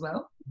there as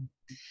well.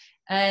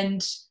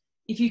 And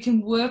if you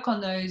can work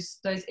on those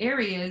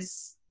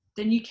areas,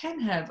 then you can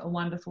have a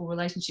wonderful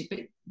relationship.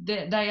 But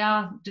they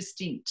are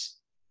distinct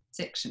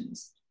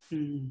sections.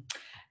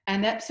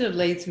 And that sort of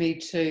leads me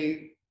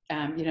to,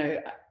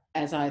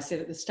 as I said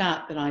at the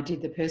start, that I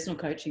did the personal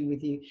coaching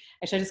with you.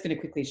 Actually, I'm just going to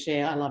quickly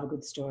share. I love a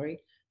good story.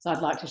 So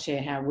I'd like to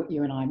share how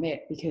you and I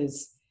met,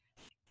 because,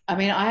 I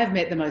mean, I have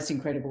met the most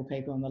incredible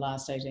people in the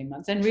last 18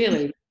 months. And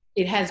really,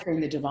 it has been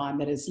the divine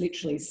that has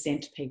literally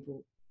sent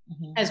people,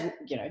 as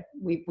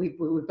we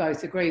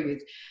both agree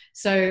with.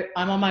 So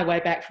I'm on my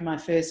way back from my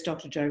first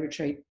Dr. Joe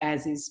retreat,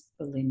 as is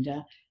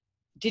Belinda.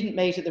 Didn't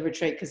meet at the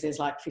retreat because there's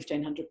like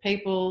 1,500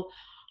 people.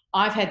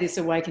 I've had this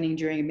awakening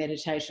during a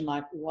meditation,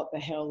 like, what the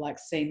hell, like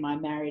seeing my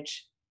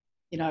marriage,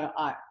 it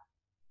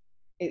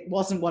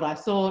wasn't what I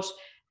thought.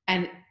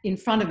 And in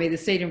front of me, the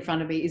seat in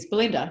front of me is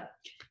Belinda.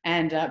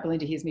 And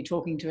Belinda hears me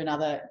talking to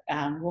another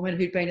woman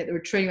who'd been at the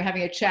retreat. We're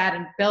having a chat,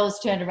 and Belle's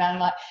turned around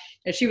like,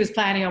 she was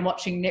planning on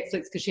watching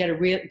Netflix because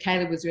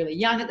Caleb was really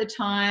young at the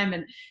time.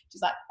 And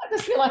she's like, I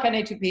just feel like I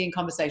need to be in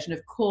conversation.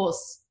 Of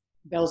course,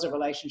 Belle's a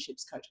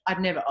relationships coach.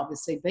 I'd never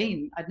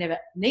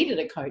needed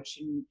a coach.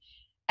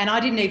 And I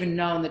didn't even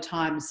know on the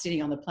time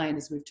sitting on the plane,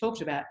 as we've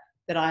talked about,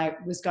 that I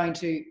was going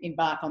to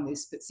embark on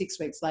this. But 6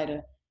 weeks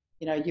later,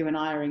 you and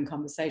I are in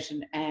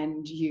conversation,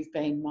 and you've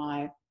been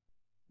my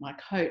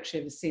coach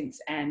ever since.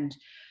 And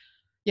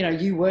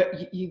you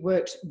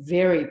worked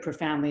very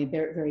profoundly,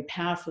 very, very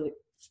powerfully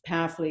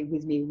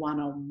with me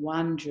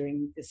one-on-one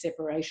during the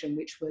separation,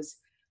 which was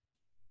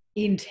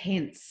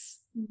intense.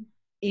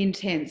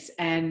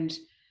 And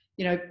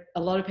a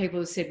lot of people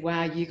have said,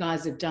 wow, you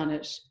guys have done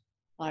it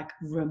like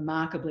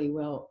remarkably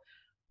well.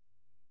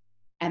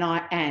 And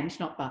I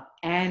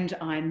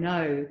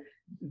know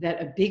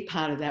that a big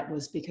part of that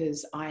was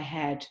because I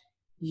had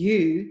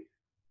you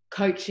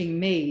coaching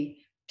me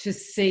to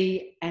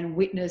see and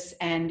witness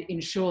and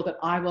ensure that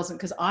I wasn't,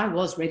 because I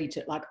was ready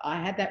to, like,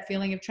 I had that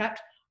feeling of trapped.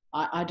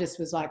 I just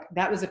was like,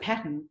 that was a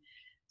pattern.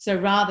 So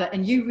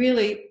and you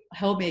really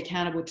held me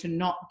accountable to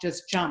not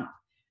just jump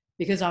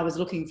because I was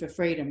looking for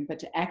freedom, but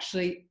to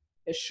actually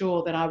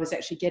assure that I was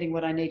actually getting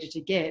what I needed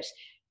to get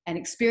and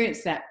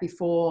experience that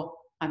before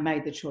I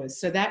made the choice.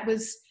 So that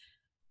was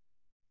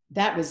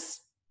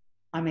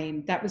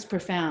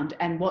profound.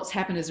 And what's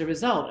happened as a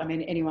result,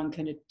 anyone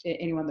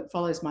that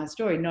follows my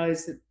story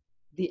knows that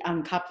the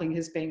uncoupling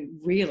has been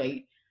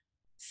really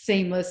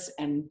seamless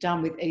and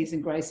done with ease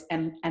and grace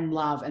and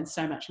love, and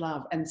so much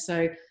love. And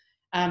so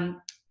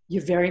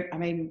you're very,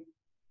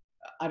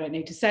 I don't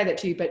need to say that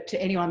to you, but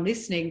to anyone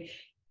listening,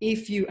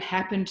 if you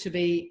happen to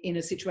be in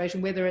a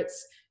situation, whether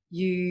it's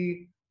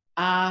you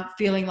are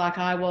feeling like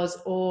I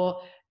was,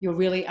 or you're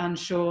really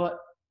unsure,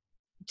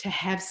 to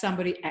have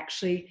somebody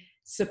actually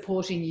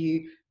supporting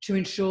you to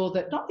ensure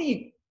that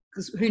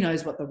because who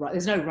knows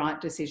there's no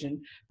right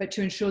decision, but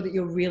to ensure that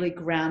you're really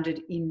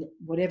grounded in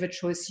whatever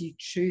choice you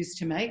choose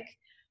to make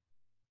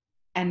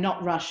and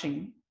not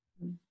rushing,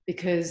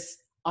 because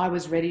I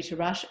was ready to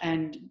rush,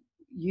 and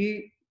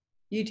you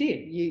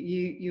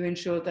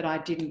ensured that I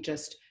didn't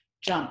just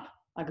jump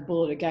like a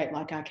bull at a gate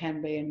like I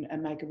can be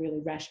and make a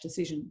really rash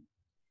decision.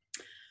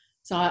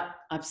 So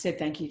I've said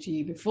thank you to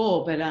you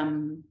before, but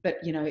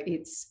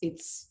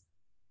it's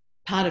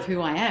part of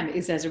who I am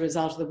is as a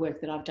result of the work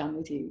that I've done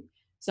with you.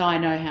 So I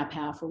know how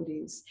powerful it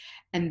is.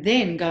 And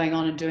then going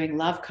on and doing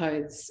Love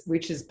Codes,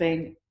 which has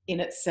been in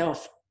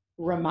itself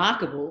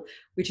remarkable,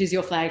 which is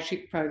your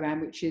flagship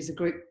program, which is a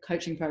group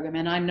coaching program.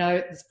 And I know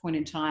at this point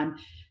in time,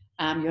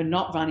 you're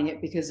not running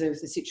it because of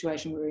the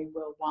situation we're in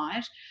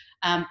worldwide.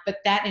 But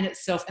that in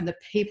itself, and the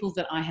people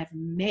that I have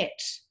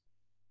met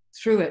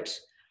through it,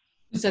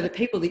 so the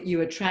people that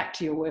you attract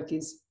to your work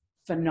is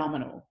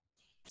phenomenal.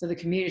 So the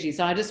community.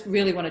 So I just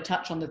really want to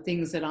touch on the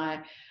things that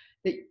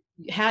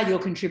how you're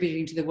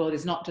contributing to the world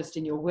is not just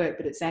in your work,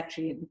 but it's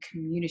actually in the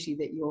community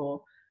that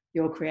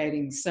you're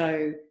creating.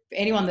 So for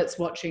anyone that's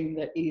watching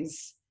that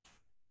is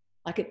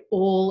like at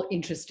all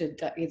interested,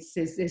 that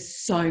there's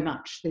so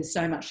much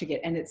to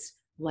get, and it's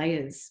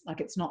layers.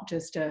 Like it's not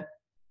just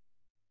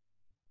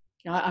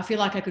I feel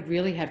like I could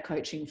really have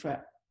coaching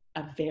for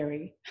a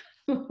very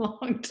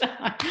long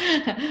time,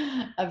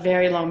 a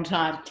very long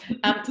time.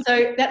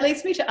 So that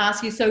leads me to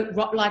ask you, so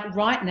like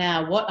right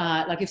now,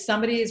 like if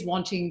somebody is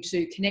wanting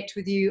to connect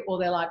with you, or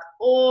they're like,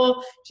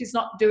 oh, she's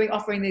not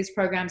offering these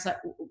programs, like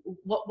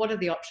what are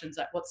the options?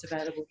 Like what's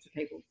available to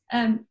people?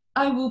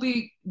 I will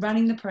be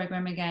running the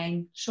program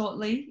again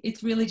shortly.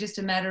 It's really just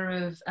a matter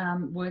of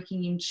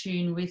working in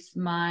tune with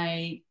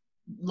my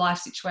life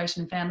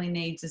situation and family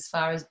needs as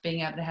far as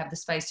being able to have the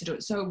space to do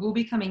it. So it will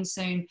be coming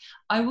soon.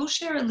 I will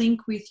share a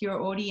link with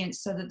your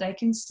audience so that they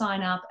can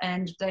sign up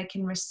and they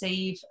can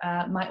receive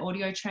my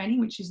audio training,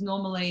 which is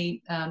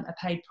normally a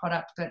paid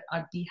product, but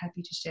I'd be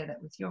happy to share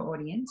that with your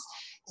audience.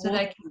 So awesome.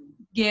 they can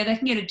get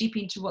a dip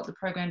into what the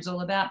program's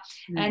all about.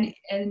 And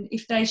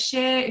if they're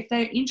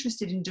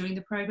interested in doing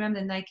the program,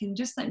 then they can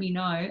just let me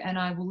know, and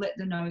I will let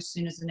them know as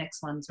soon as the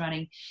next one's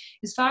running.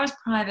 As far as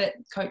private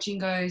coaching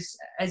goes,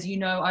 as you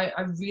know,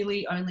 I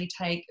really only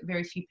take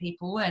very few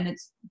people, and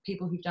it's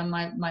people who've done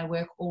my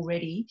work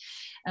already,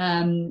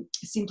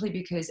 simply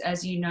because,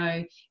 as you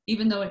know,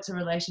 even though it's a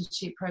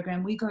relationship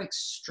program, we go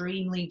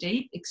extremely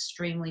deep,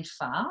 extremely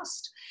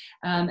fast,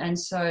 and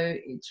so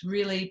it's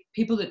really,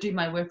 people that do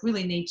my work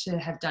really need to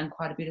have done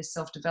quite a bit of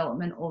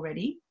self-development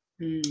already.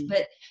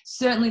 But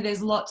certainly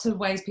there's lots of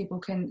ways people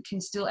can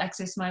still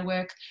access my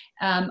work.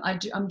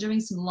 I'm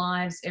doing some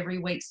lives every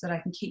week so that I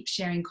can keep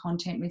sharing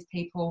content with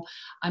people.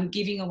 I'm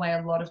giving away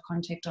a lot of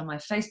content on my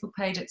Facebook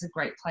page. It's a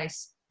great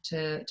place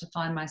to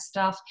find my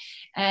stuff.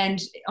 And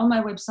on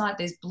my website,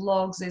 there's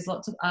blogs, there's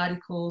lots of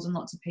articles and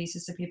lots of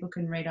pieces so people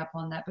can read up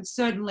on that. But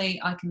certainly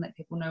I can let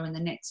people know when the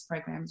next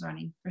program's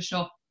running, for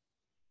sure.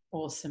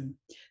 Awesome.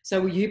 So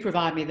will you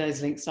provide me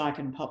those links so I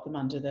can pop them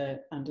under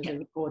the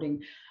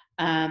recording?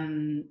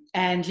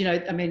 And, you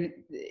know, I mean,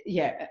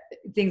 yeah,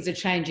 things are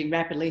changing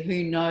rapidly.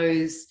 Who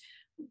knows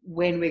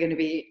when we're going to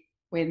be,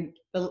 when,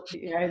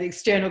 you know, the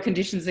external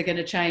conditions are going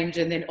to change,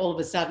 and then all of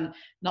a sudden,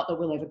 not that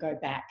we'll ever go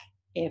back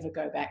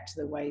to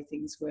the way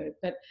things were.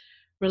 But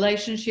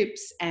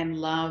relationships and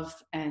love,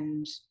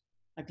 and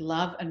like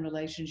love and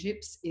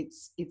relationships,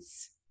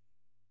 it's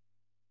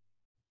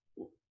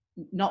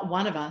not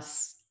one of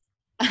us.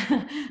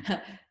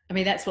 I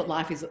mean, that's what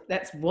life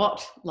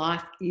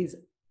is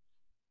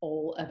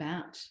all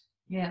about.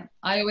 Yeah.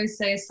 I always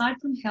say, aside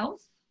from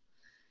health,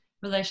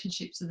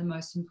 relationships are the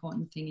most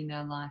important thing in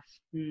our life.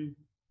 Mm.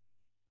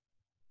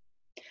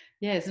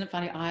 Yeah, isn't it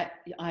funny? I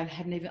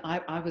hadn't even,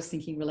 I was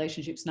thinking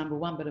relationships number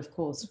one, but of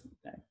course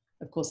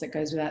that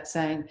goes without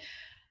saying.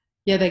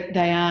 Yeah,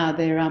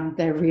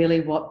 they're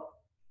really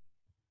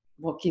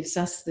what gives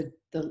us the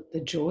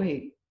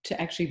joy to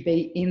actually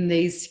be in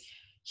these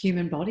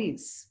human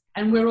bodies.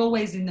 And we're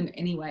always in them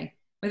anyway.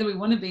 Whether we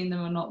want to be in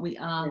them or not, we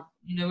are. Yeah.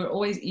 You know, we're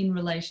always in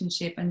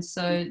relationship. And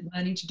so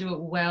learning to do it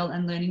well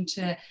and learning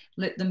to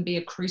let them be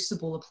a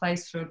crucible, a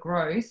place for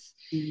growth,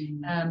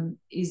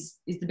 is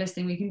the best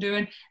thing we can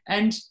do.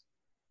 And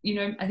you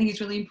know, I think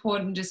it's really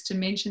important just to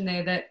mention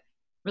there that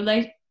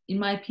in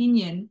my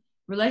opinion,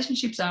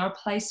 relationships are a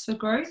place for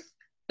growth,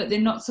 but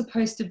they're not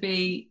supposed to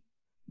be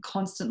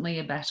constantly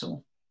a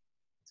battle.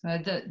 So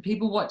the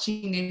people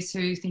watching this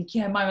who think,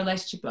 yeah, my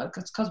relationship,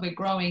 it's because we're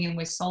growing and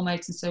we're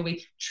soulmates and so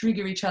we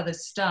trigger each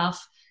other's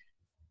stuff.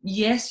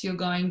 Yes, you're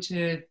going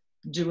to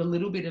do a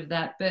little bit of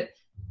that, but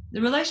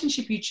the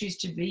relationship you choose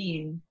to be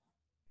in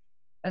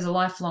as a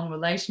lifelong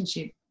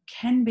relationship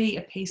can be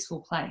a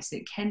peaceful place.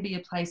 It can be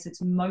a place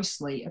that's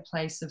mostly a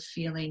place of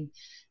feeling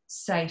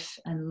safe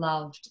and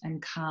loved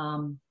and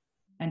calm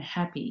and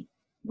happy,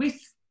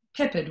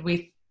 peppered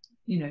with,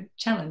 you know,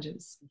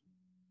 challenges.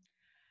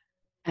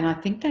 And I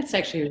think that's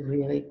actually a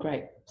really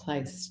great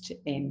place to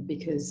end,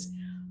 because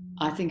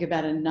I think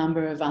about a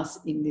number of us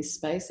in this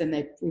space, and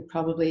we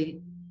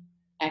probably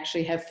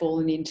actually have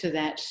fallen into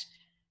that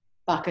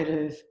bucket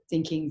of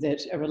thinking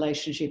that a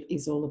relationship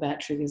is all about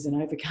triggers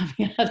and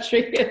overcoming our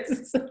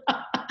triggers.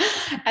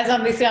 As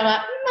I'm listening, I'm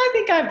like, I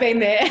think I've been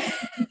there.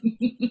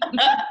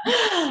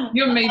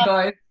 You and me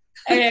both.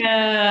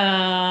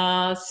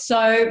 Yeah,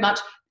 so much.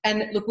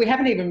 And look, we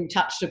haven't even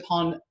touched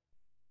upon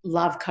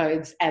Love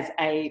Codes as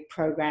a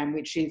program,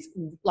 which is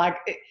like,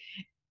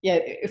 yeah,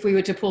 if we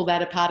were to pull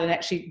that apart and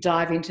actually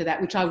dive into that,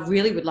 which I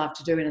really would love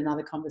to do in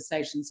another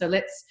conversation. So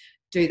let's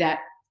do that,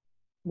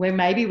 where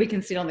maybe we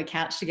can sit on the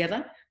couch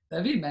together.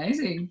 That'd be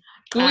amazing.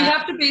 Will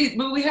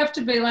we have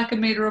to be like a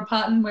metre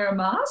apart and wear a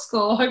mask,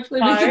 or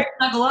hopefully we can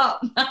snuggle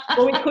up?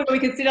 Well, we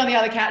could sit on the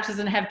other couches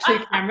and have two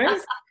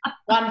cameras,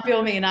 one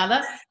filming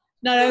another.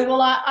 No,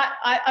 well,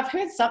 I've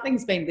heard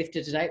something's been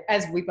lifted today,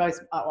 as we both,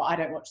 well, I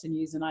don't watch the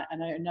news, and I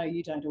know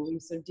you don't, or we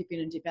sort of dip in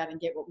and dip out and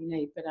get what we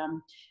need. But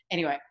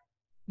anyway,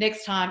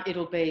 next time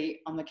it'll be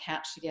on the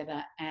couch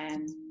together.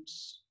 And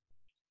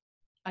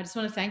I just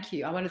want to thank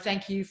you. I want to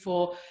thank you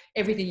for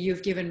everything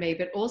you've given me,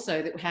 but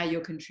also how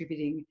you're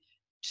contributing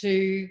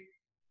to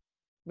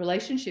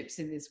relationships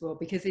in this world,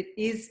 because it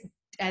is,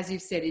 as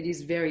you've said, it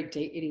is very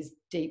deep. It is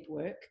deep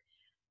work,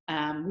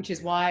 which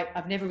is why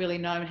I've never really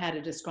known how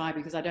to describe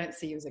you, because I don't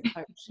see you as a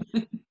coach.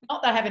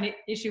 Not that I have an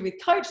issue with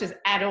coaches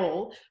at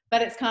all,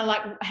 but it's kind of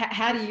like,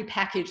 how do you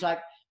package, like,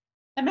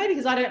 and maybe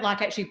because I don't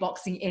like actually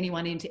boxing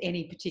anyone into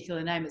any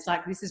particular name. It's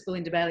like, this is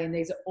Belinda Bailey, and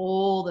these are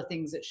all the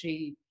things that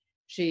she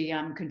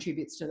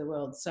contributes to the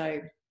world. So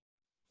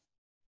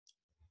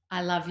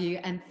I love you,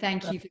 and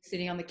thank you for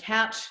sitting on the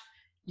couch,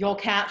 your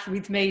couch,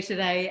 with me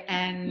today.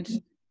 And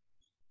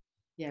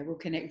yeah, we'll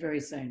connect very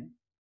soon.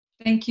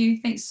 Thank you.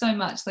 Thanks so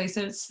much,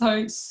 Lisa. It's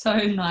so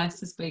nice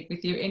to speak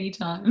with you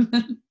anytime.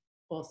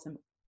 Awesome.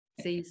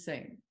 See you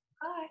soon.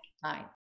 Bye. Bye.